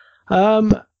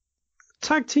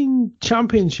 Tag Team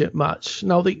Championship match.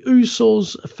 Now the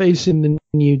Usos are facing the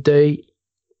New Day.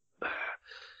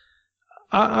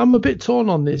 I'm a bit torn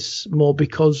on this more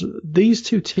because these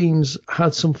two teams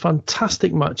had some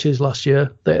fantastic matches last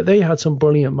year. They had some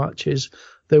brilliant matches.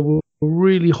 They were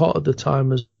really hot at the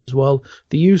time as well.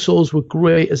 The Usos were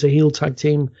great as a heel tag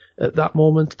team at that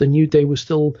moment. The New Day was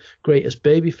still great as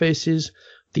baby faces.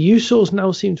 The Usos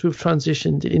now seem to have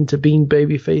transitioned into being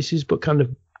baby faces, but kind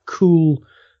of cool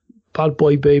bad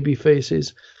boy baby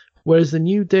faces. Whereas the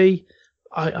New Day,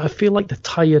 I feel like they're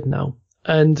tired now.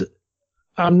 And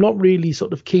I'm not really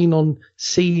sort of keen on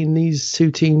seeing these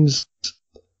two teams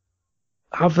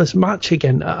have this match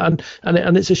again. And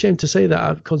it's a shame to say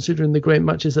that, considering the great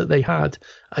matches that they had.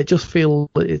 I just feel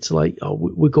that it's like,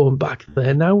 we're going back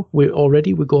there now.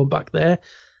 We're going back there.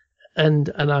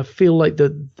 And I feel like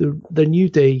the New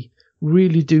Day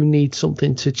really do need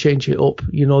something to change it up.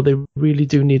 You know, they really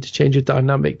do need to change the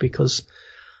dynamic because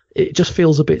it just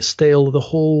feels a bit stale. The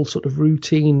whole sort of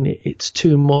routine, it's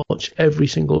too much every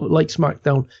single, like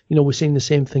SmackDown, you know, we're seeing the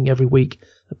same thing every week.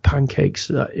 The pancakes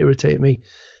that irritate me.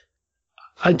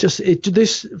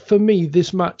 For me,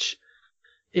 this match,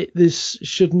 this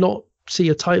should not see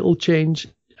a title change.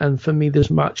 And for me, this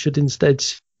match should instead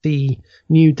see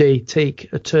New Day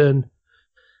take a turn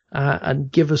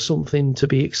and give us something to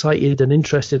be excited and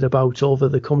interested about over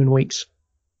the coming weeks.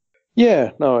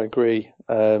 Yeah, no, I agree.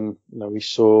 We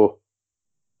saw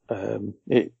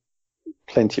it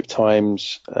plenty of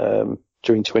times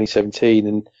during 2017,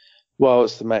 and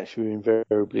whilst the match was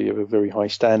invariably of a very high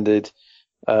standard,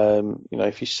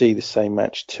 if you see the same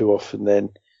match too often, then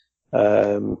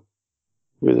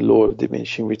with the law of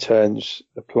diminishing returns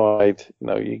applied,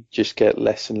 you just get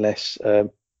less and less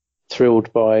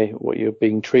thrilled by what you're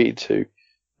being treated to.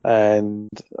 And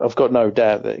I've got no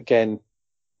doubt that, again,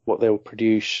 what they'll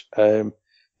produce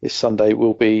this Sunday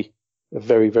will be a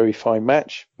very, very fine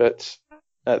match. But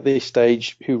at this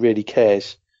stage, who really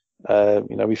cares?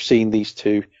 We've seen these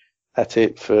two at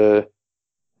it for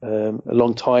a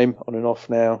long time, on and off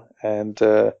now, and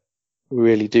we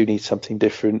really do need something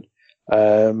different.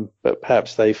 But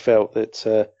perhaps they felt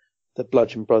that the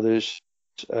Bludgeon Brothers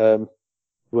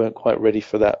weren't quite ready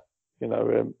for that,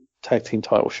 tag team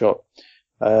title shot.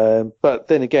 But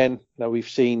then again, we've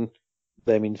seen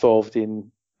them involved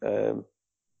in the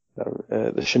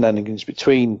shenanigans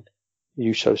between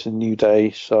Usos and New Day,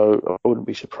 so I wouldn't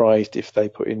be surprised if they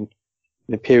put in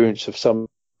an appearance of some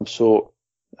sort,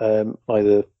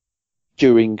 either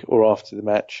during or after the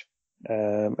match,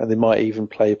 and they might even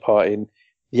play a part in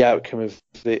the outcome of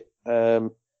it.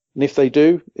 And if they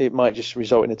do, it might just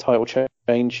result in a title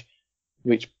change,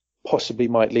 which possibly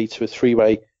might lead to a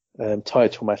three-way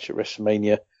title match at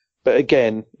WrestleMania. But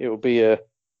again, it will be a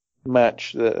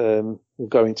match that will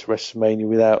go into WrestleMania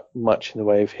without much in the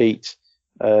way of heat.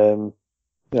 Again,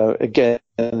 the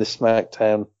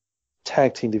SmackDown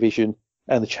tag team division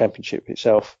and the championship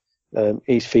itself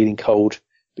is feeling cold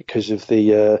because of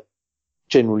the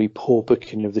generally poor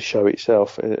booking of the show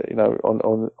itself, on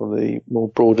the more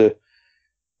broader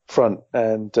front.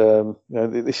 And,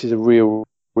 this is a real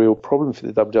problem for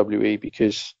the WWE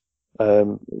because,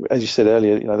 as you said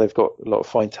earlier, they've got a lot of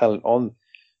fine talent on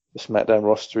the SmackDown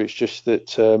roster. It's just that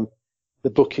the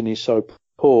booking is so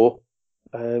poor.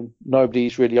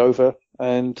 Nobody's really over,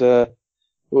 and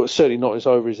certainly not as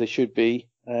over as they should be.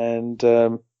 And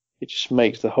it just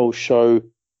makes the whole show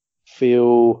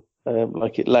feel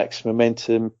like it lacks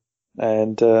momentum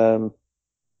and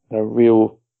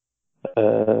real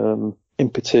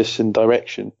impetus and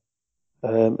direction.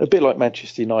 A bit like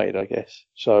Manchester United, I guess.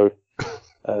 So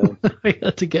I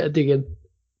had to get a dig in.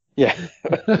 Yeah,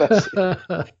 that's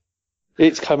it.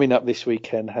 It's coming up this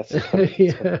weekend.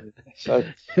 Yeah. So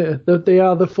they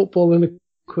are the footballing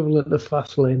equivalent of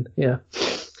Fastlane. Yeah.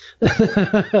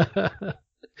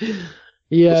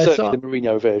 Yeah. Certainly the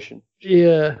Mourinho version.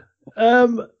 Yeah.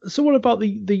 So what about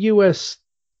the US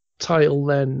title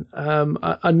then?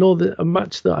 I know that a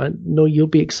match that I know you'll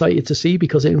be excited to see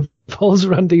because it involves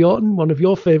Randy Orton, one of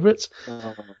your favourites.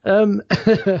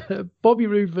 Bobby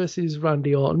Roode versus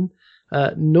Randy Orton.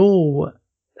 No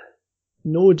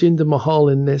Jinder Mahal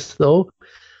in this though.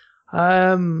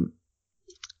 I'm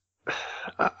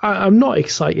not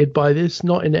excited by this,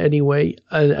 not in any way.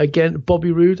 And again,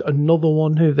 Bobby Roode, another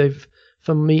one who they've,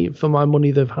 for my money,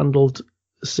 they've handled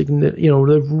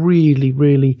they've really,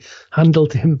 really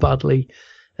handled him badly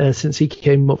since he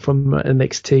came up from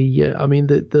NXT. Yeah, I mean,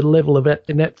 the level of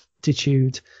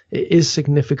ineptitude is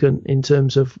significant in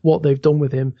terms of what they've done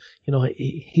with him.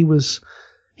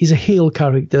 He's a heel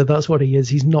character. That's what he is.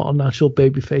 He's not a natural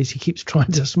babyface. He keeps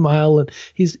trying to smile, and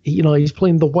he's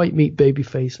playing the white meat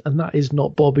babyface, and that is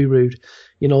not Bobby Roode.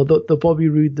 The Bobby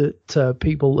Roode that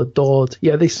people adored.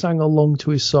 Yeah, they sang along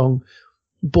to his song,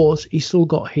 but he still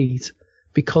got hate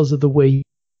because of the way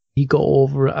he got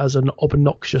over as an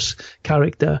obnoxious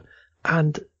character.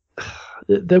 And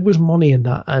there was money in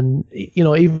that. And,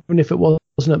 even if it wasn't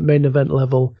at main event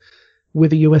level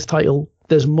with a US title,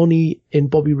 there's money in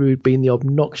Bobby Roode being the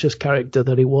obnoxious character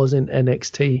that he was in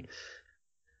NXT.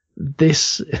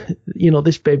 This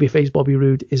babyface Bobby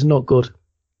Roode is not good.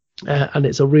 And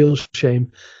it's a real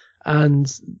shame.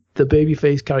 And the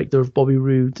babyface character of Bobby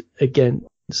Roode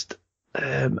against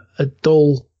a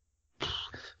dull,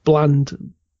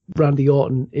 bland Randy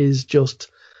Orton is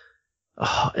just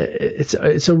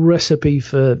it's a recipe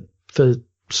for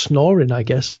snoring, I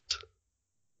guess.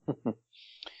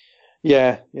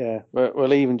 Yeah.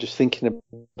 Well, even just thinking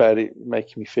about it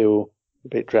making me feel a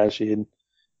bit drowsy and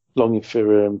longing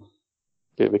for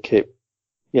bit of a kip.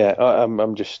 Yeah,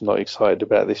 I'm just not excited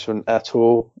about this one at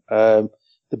all. The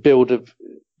build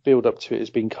up to it has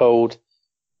been cold.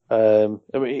 I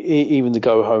mean, even the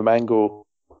go home angle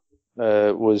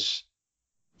was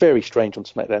very strange on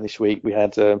SmackDown this week. We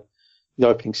had the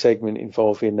opening segment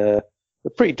involving a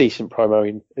pretty decent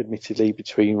promo, admittedly,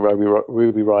 between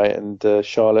Ruby Riott and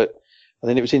Charlotte, and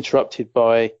then it was interrupted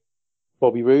by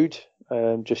Bobby Roode,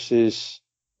 just as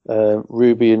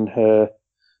Ruby and her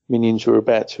minions were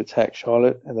about to attack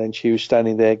Charlotte, and then she was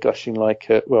standing there gushing like,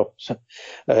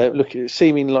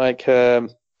 seeming like a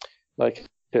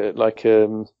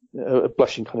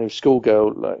blushing kind of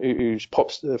schoolgirl whose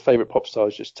favourite pop star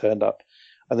has just turned up.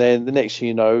 And then the next thing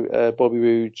you know, Bobby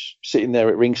Roode's sitting there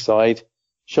at ringside,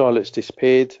 Charlotte's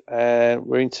disappeared, and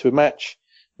we're into a match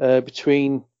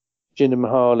between Jinder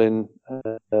Mahal and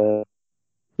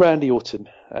Randy Orton.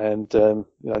 And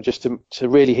just to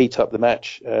really heat up the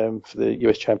match for the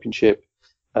US Championship,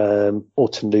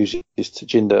 Orton loses to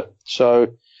Jinder.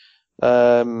 So,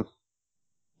 I'm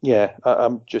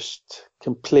just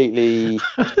completely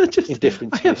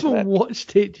indifferent to I haven't match.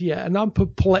 watched it yet, and I'm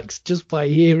perplexed just by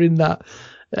hearing that.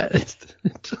 It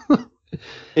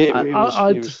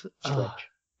was strange.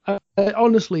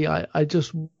 Honestly, I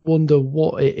just wonder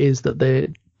what it is that they're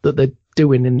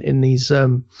doing in these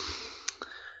what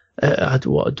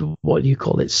do you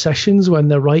call it, sessions, when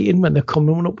they're writing, when they're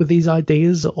coming up with these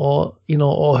ideas, or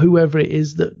whoever it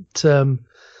is that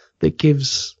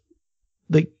gives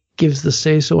the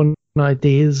say so on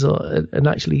ideas, and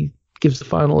actually gives the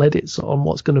final edits on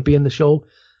what's going to be in the show.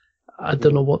 I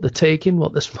don't know what they're taking,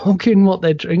 what they're smoking, what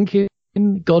they're drinking.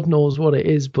 God knows what it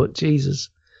is, but Jesus.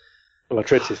 Well, I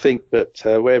tried to think, but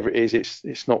wherever it is,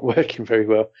 it's not working very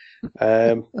well.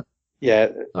 Yeah.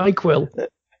 I Quill.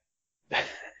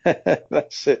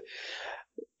 That's it.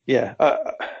 Yeah.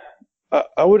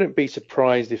 I wouldn't be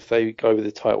surprised if they go with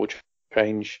the title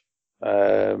change,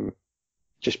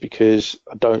 just because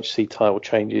I don't see title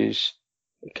changes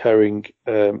occurring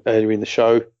earlier in the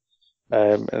show.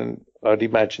 And I'd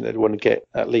imagine they'd want to get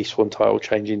at least one title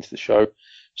change into the show.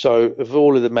 So of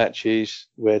all of the matches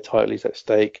where title is at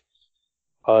stake,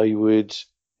 I would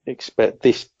expect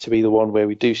this to be the one where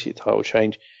we do see a title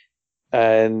change.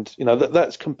 And,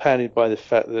 that's compounded by the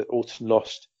fact that Orton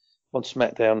lost on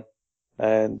SmackDown.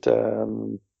 And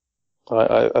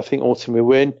I think Orton will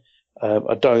win.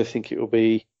 I don't think it will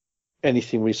be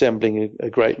anything resembling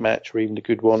a great match or even a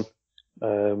good one.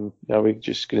 We're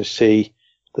just going to see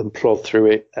them plod through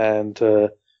it, and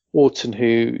Orton,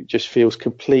 who just feels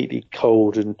completely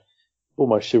cold and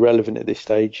almost irrelevant at this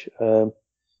stage,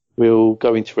 will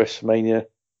go into WrestleMania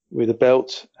with a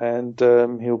belt, and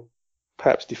he'll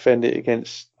perhaps defend it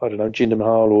against, I don't know, Jinder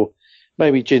Mahal, or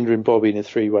maybe Jinder and Bobby in a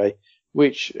three-way,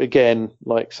 which, again,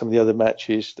 like some of the other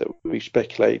matches that we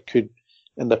speculate could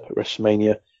end up at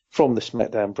WrestleMania from the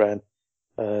SmackDown brand,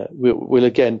 will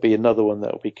again be another one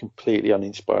that will be completely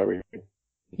uninspiring.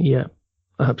 Yeah,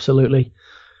 absolutely.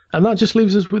 And that just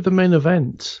leaves us with the main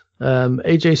event.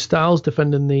 AJ Styles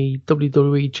defending the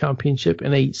WWE Championship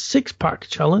in a 6-pack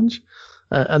challenge.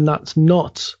 And that's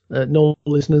not, no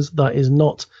listeners, that is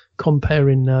not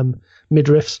comparing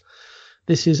midriffs.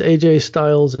 This is AJ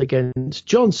Styles against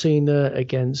John Cena,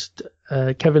 against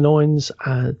Kevin Owens,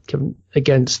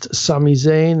 against Sami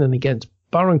Zayn, and against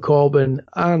Baron Corbin,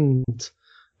 and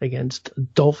against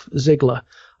Dolph Ziggler.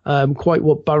 Quite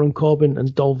what Baron Corbin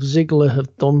and Dolph Ziggler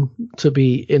have done to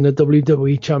be in a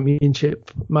WWE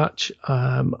Championship match,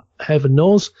 heaven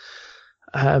knows.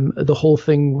 The whole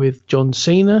thing with John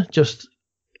Cena just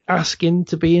asking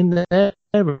to be in there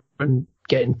and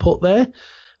getting put there.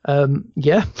 The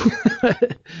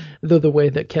way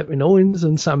that Kevin Owens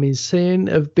and Sami Zayn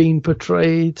have been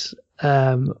portrayed,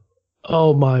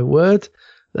 oh my word,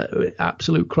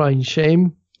 absolute crying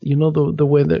shame. The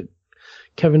way that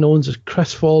Kevin Owens has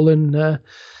crestfallen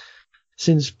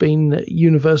since being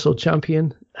Universal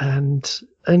Champion, and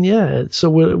so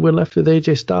we're left with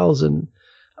AJ Styles, and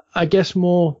I guess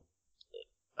more,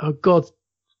 God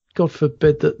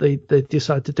forbid that they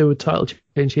decide to do a title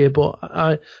change here, but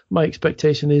my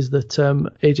expectation is that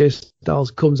AJ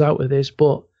Styles comes out with this.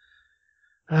 But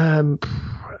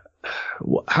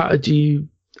what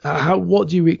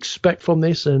do you expect from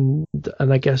this, and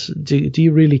I guess do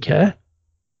you really care?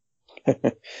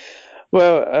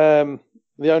 Well,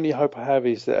 the only hope I have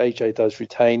is that AJ does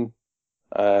retain,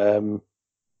 but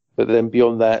then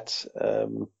beyond that,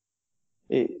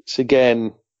 it's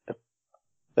again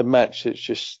a match that's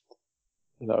just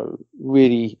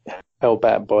really held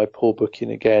back by poor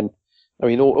booking again. I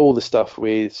mean, all the stuff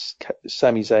with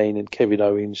Sami Zayn and Kevin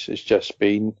Owens has just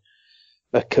been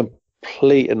a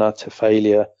complete and utter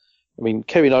failure. I mean,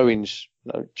 Kevin Owens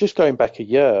just going back a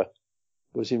year,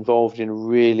 was involved in a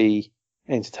really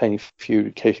entertaining feud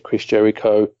with Chris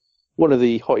Jericho. One of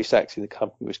the hottest acts in the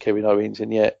company was Kevin Owens,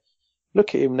 and yet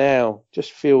look at him now,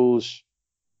 just feels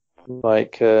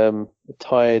like a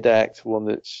tired act, one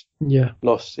that's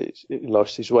lost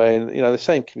his way. And the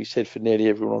same can be said for nearly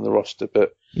everyone on the roster.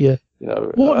 But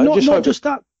well, not just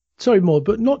that. Sorry, Mo,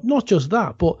 but not just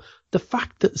that, but the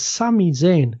fact that Sami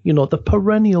Zayn, the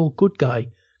perennial good guy,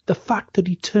 the fact that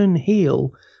he turned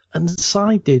heel and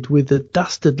sided with the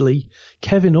dastardly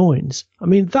Kevin Owens. I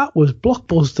mean, that was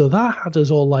blockbuster. That had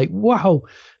us all like, wow,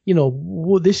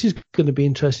 this is going to be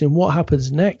interesting. What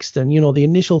happens next? And, the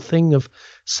initial thing of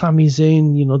Sami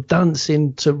Zayn,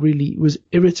 dancing really was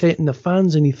irritating the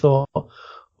fans. And he thought,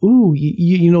 ooh,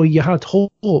 you had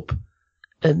hope.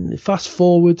 And fast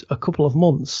forward a couple of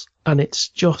months and it's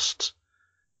just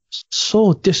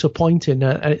so disappointing.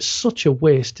 And it's such a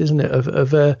waste, isn't it,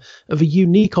 of a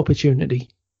unique opportunity.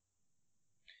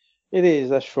 It is,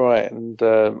 that's right. And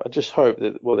I just hope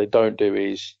that what they don't do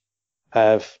is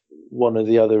have one or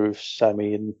the other of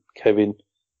Sami and Kevin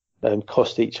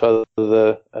cost each other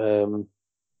the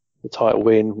title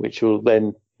win, which will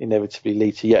then inevitably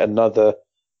lead to yet another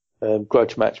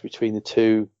grudge match between the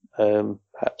two,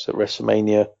 perhaps at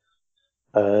WrestleMania.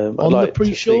 On the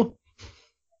pre-show?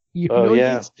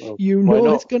 It's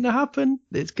going to happen.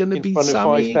 It's going to be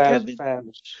Sami and Kevin.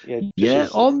 Fans.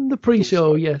 On the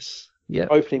pre-show, yes. Yeah.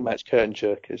 Opening match curtain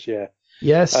jerkers, yeah.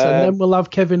 Yes, and then we'll have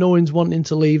Kevin Owens wanting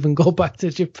to leave and go back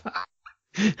to Japan.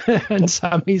 And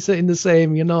Sami saying the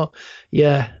same,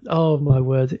 Yeah. Oh, my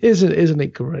word. Isn't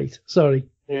it great? Sorry.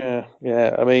 Yeah.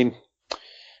 I mean,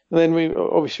 and then we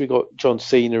got John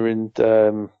Cena,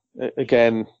 and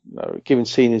again, given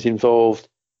Cena's involved,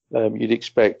 you'd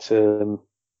expect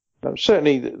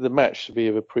certainly the match to be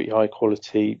of a pretty high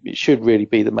quality. It should really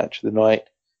be the match of the night.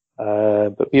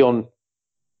 But beyond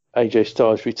AJ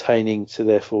Styles retaining to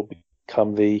therefore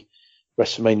become the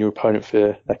WrestleMania opponent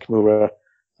for Nakamura,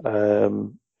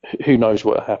 who knows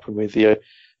what happened with the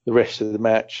rest of the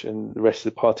match and the rest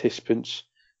of the participants,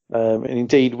 and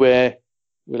indeed where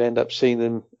we'll end up seeing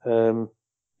them, on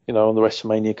the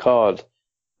WrestleMania card.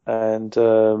 And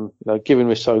given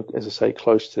we're so, as I say,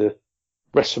 close to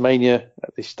WrestleMania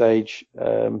at this stage,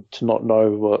 to not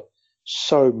know what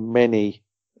so many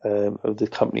of the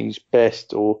company's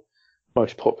best or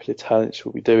most popular talents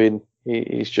will be doing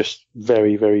is just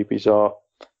very, very bizarre.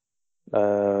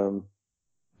 And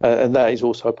that is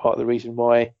also part of the reason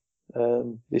why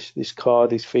this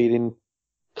card is feeling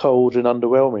cold and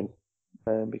underwhelming,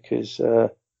 because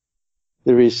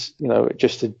there is,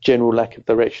 just a general lack of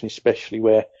direction, especially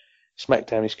where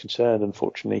SmackDown is concerned,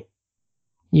 unfortunately.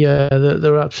 Yeah,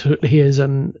 there absolutely is,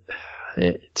 and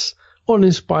it's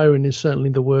uninspiring is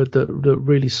certainly the word that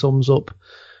really sums up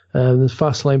the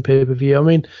Fastlane pay-per-view. I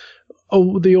mean,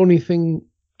 the only thing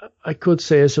I could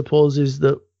say, I suppose, is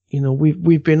that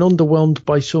we've been underwhelmed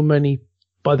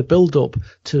by the build-up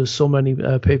to so many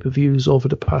pay-per-views over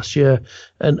the past year,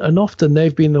 and often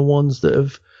they've been the ones that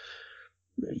have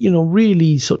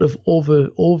really sort of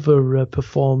over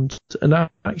performed and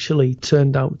actually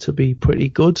turned out to be pretty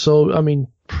good. So I mean,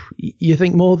 you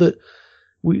think more that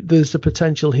there's the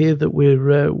potential here that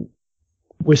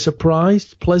we're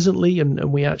surprised pleasantly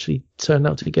and we actually turn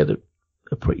out to get a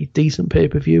pretty decent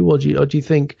pay-per-view, or do you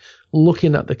think,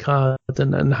 looking at the card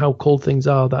and how cold things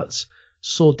are, that's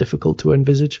so difficult to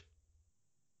envisage?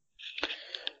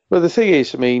 Well, the thing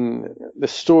is, I mean, the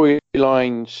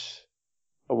storylines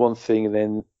are one thing, and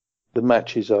then the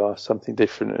matches are something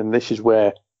different. And this is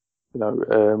where,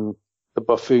 the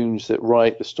buffoons that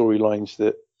write the storylines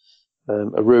that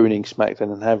are ruining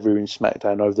SmackDown and have ruined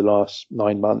SmackDown over the last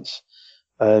 9 months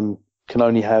can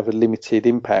only have a limited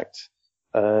impact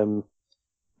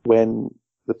when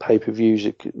the pay-per-views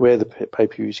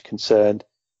are concerned.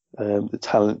 The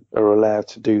talent are allowed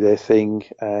to do their thing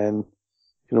and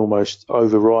can almost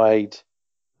override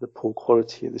the poor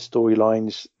quality of the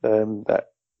storylines that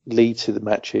lead to the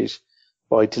matches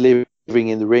by delivering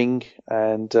in the ring.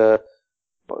 And to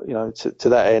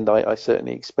that end, I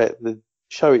certainly expect the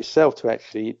show itself to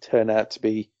actually turn out to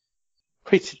be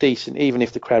pretty decent, even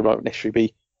if the crowd won't necessarily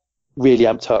be really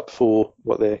amped up for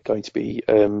what they're going to be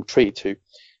treated to.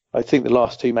 I think the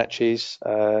last two matches,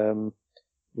 the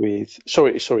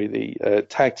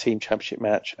tag team championship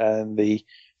match and the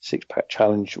six-pack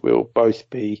challenge will both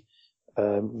be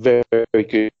very, very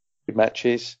good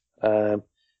matches.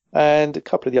 And a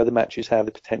couple of the other matches have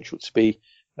the potential to be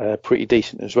pretty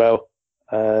decent as well.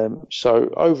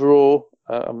 So overall,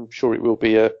 I'm sure it will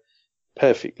be a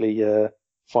perfectly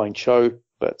fine show,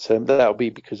 but that'll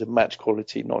be because of match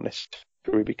quality, not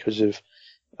necessarily because of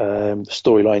the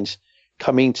storylines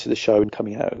coming into the show and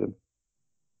coming out of them.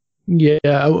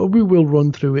 Yeah, we will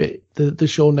run through it the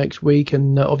show next week,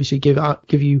 and obviously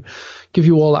give you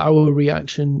all our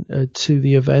reaction to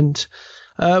the event.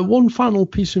 One final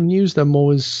piece of news then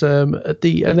was at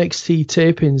the NXT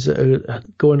tapings that are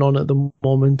going on at the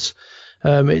moment.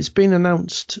 It's been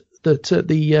announced that at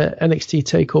the NXT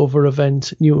Takeover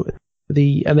event,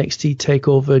 the NXT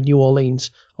Takeover New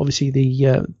Orleans, obviously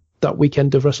that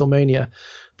weekend of WrestleMania,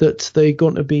 that they're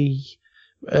going to be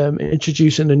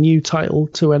introducing a new title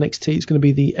to NXT. It's going to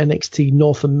be the NXT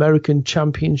North American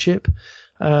Championship.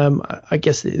 I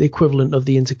guess the equivalent of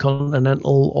the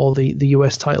Intercontinental or the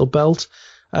US title belt.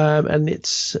 And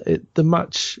the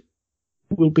match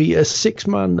will be a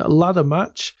 6-man ladder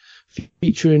match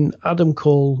featuring Adam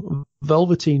Cole,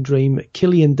 Velveteen Dream,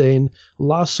 Killian Dane,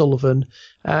 Lars Sullivan,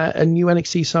 and new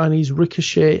NXT signees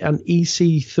Ricochet and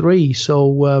EC3.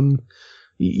 So,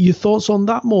 your thoughts on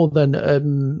that more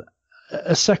than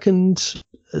a second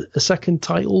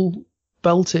title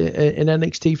belt in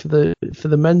NXT for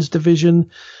the men's division,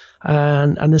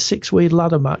 and a 6-way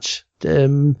ladder match.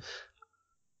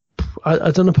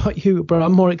 I don't know about you, but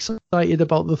I'm more excited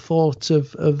about the thought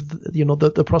of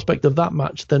the prospect of that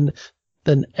match than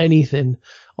anything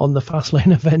on the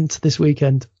Fastlane event this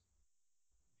weekend.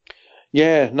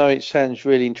 Yeah, no, it sounds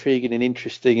really intriguing and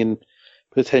interesting and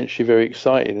potentially very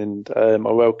exciting. And I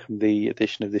welcome the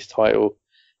addition of this title.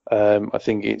 I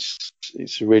think it's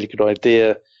a really good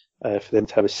idea for them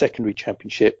to have a secondary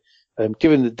championship,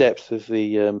 given the depth of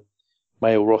the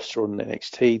male roster on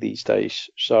NXT these days.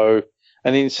 So,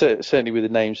 and then certainly with the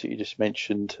names that you just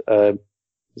mentioned,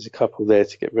 there's a couple there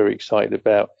to get very excited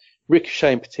about.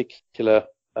 Ricochet in particular,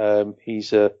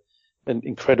 he's an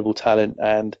incredible talent,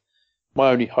 and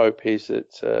my only hope is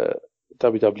that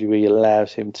WWE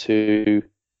allows him to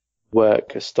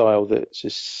work a style that's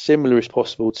as similar as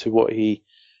possible to what he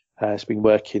has been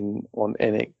working on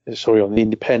the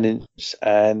independents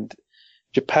and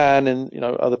Japan and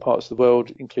other parts of the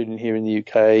world, including here in the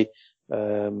UK.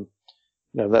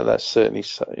 That's certainly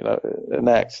an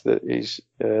act that is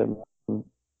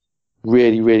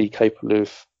really, really capable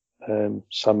of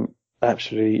some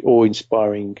absolutely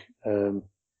awe-inspiring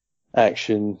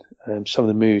action. Some of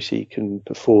the moves he can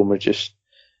perform are just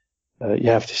you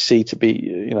have to see to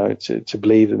be to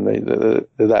believe them.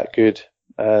 They're that good.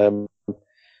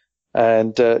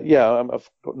 I've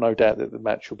got no doubt that the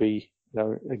match will be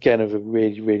again of a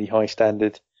really, really high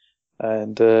standard,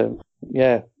 and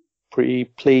pretty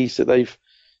pleased that they've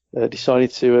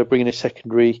decided to bring in a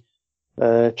secondary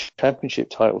championship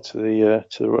title to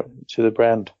the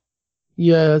brand.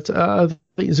 Yeah, I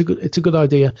think it's a good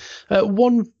idea.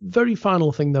 One very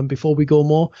final thing then before we go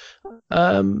more.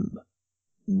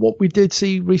 What we did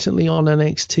see recently on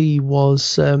NXT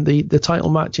was the title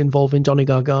match involving Johnny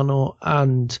Gargano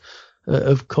and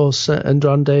of course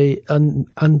Andrade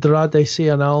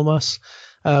Cien Almas,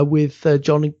 with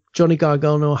Johnny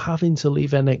Gargano having to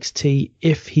leave NXT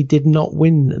if he did not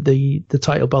win the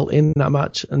title belt in that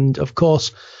match. And of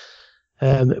course,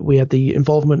 we had the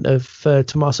involvement of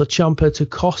Tommaso Ciampa to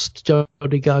cost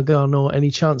Johnny Gargano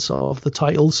any chance of the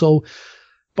title. So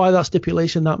by that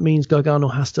stipulation, that means Gargano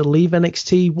has to leave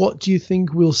NXT. What do you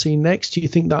think we'll see next? Do you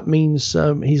think that means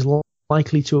he's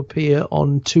likely to appear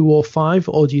on 205,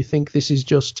 or do you think this is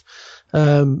just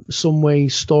some way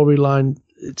storyline?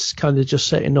 It's kind of just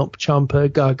setting up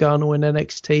Ciampa, Gargano in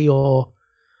NXT,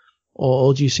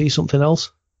 or do you see something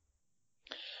else?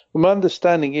 Well, my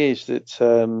understanding is that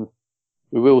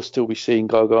we will still be seeing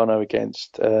Gargano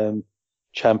against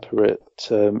Ciampa at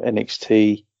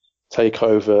NXT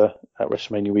TakeOver at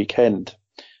WrestleMania weekend.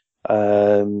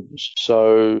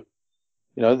 So,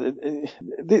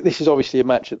 this is obviously a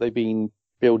match that they've been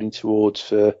building towards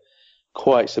for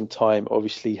quite some time.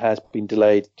 Obviously has been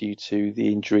delayed due to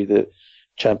the injury that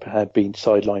Ciampa had been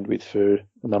sidelined with for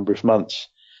a number of months.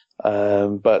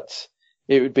 But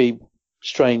it would be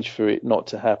strange for it not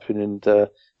to happen. And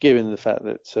given the fact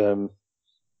that,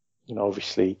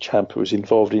 obviously Ciampa was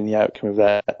involved in the outcome of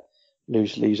that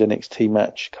lose-lose NXT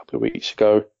match a couple of weeks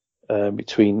ago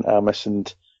between Almas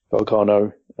and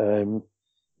Gargano,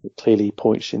 it clearly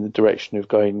points in the direction of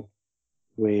going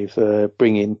with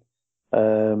bringing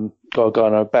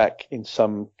Gargano back in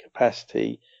some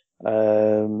capacity.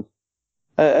 And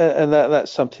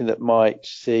that's something that might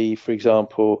see, for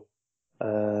example,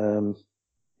 Ciampa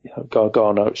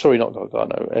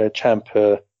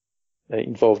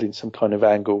involved in some kind of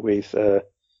angle with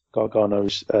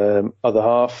Gargano's other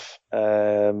half,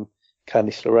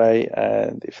 Candice LeRae,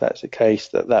 and if that's the case,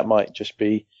 that might just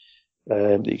be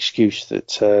the excuse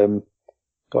that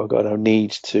Gargano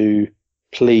needs to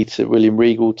plead to William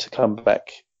Regal to come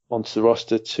back onto the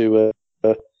roster to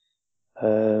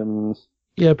Perhaps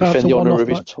a the honour one-off of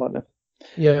his match. partner.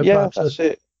 Yeah, That's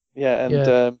it. Yeah,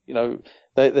 and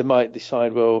they might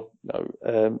decide, well,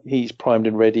 he's primed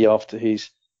and ready after his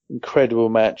incredible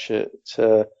match at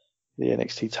the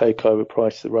NXT Takeover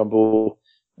prior to the Rumble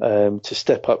to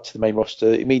step up to the main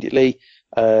roster immediately.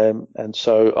 And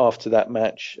so after that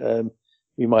match,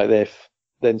 we might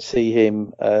then see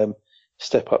him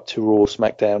step up to Raw,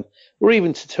 SmackDown, or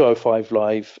even to 205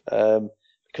 Live,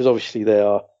 because obviously they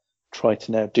are trying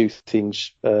to now do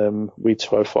things with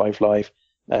 205 Live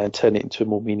and turn it into a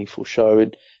more meaningful show.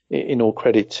 And in all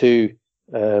credit to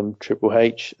Triple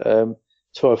H,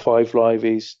 205 Live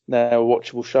is now a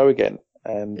watchable show again.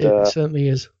 And it certainly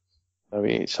is. I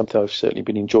mean, it's something I've certainly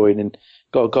been enjoying, and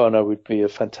Gargano would be a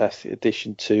fantastic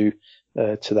addition to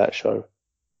that show.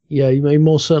 Yeah, he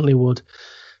most certainly would.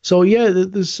 So yeah,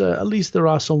 there's at least there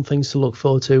are some things to look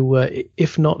forward to,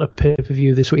 if not a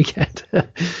pay-per-view this weekend.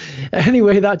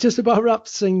 Anyway, that just about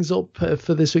wraps things up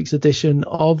for this week's edition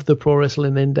of the Pro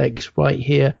Wrestling Index right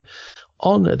here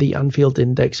on the Anfield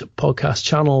Index podcast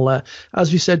channel.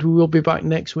 As we said, we will be back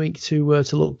next week to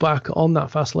look back on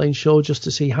that Fastlane show just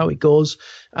to see how it goes,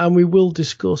 and we will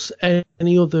discuss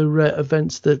any other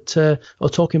events that or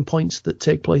talking points that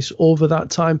take place over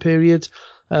that time period.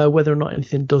 Whether or not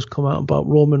anything does come out about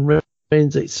Roman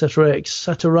Reigns, etc.,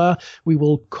 etc., we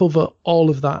will cover all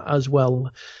of that as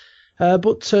well.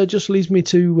 But just leaves me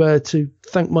to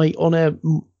thank my on-air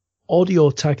audio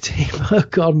tag team.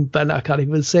 God, Ben, I can't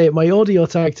even say it. My audio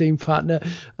tag team partner,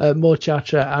 Mo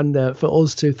Chatra, and for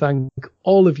us to thank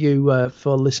all of you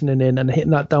for listening in and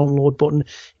hitting that download button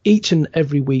each and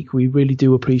every week. We really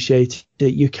do appreciate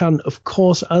it. You can, of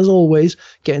course, as always,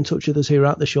 get in touch with us here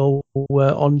at the show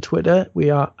on Twitter. We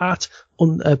are at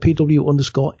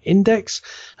PW_index.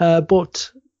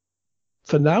 But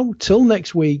for now, till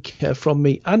next week, from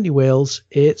me, Andy Wales,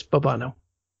 it's bye-bye now.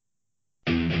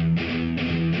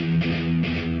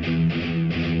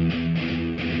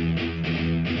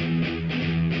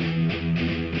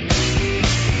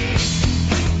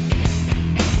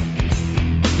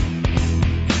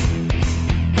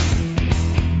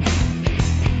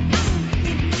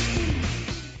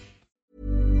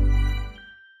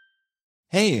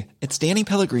 Hey, it's Danny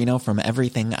Pellegrino from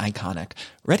Everything Iconic.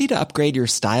 Ready to upgrade your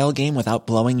style game without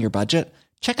blowing your budget?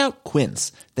 Check out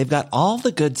Quince. They've got all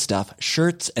the good stuff,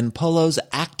 shirts and polos,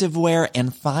 activewear,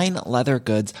 and fine leather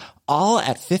goods, all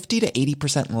at 50 to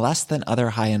 80% less than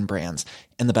other high-end brands.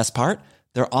 And the best part?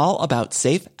 They're all about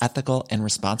safe, ethical, and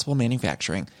responsible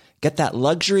manufacturing. Get that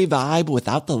luxury vibe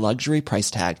without the luxury price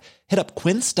tag. Hit up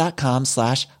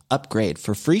quince.com/upgrade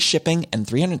for free shipping and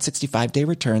 365-day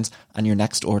returns on your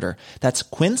next order. That's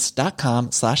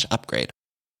quince.com/upgrade.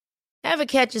 Ever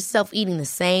catch yourself eating the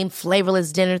same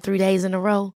flavorless dinner 3 days in a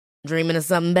row? Dreaming of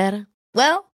something better?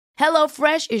 Well,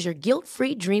 HelloFresh is your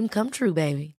guilt-free dream come true,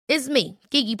 baby. It's me,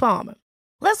 Keke Palmer.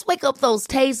 Let's wake up those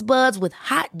taste buds with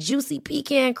hot, juicy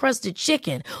pecan-crusted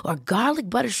chicken or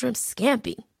garlic butter shrimp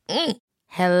scampi.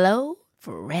 Hello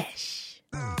Fresh.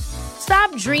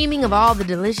 Stop dreaming of all the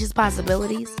delicious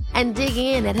possibilities and dig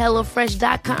in at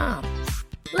HelloFresh.com.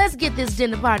 Let's get this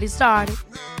dinner party started.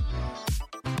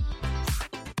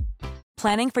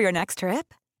 Planning for your next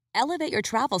trip? Elevate your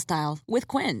travel style with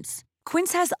Quince.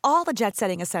 Quince has all the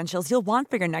jet-setting essentials you'll want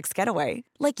for your next getaway,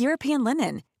 like European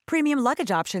linen, premium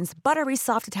luggage options, buttery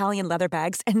soft Italian leather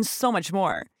bags, and so much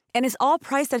more. And is all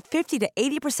priced at 50 to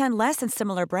 80% less than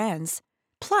similar brands.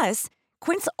 Plus,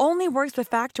 Quince only works with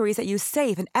factories that use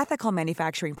safe and ethical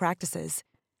manufacturing practices.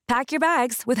 Pack your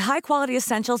bags with high-quality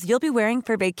essentials you'll be wearing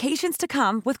for vacations to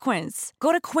come with Quince.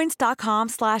 Go to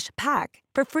quince.com/pack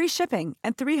for free shipping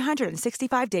and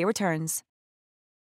 365-day returns.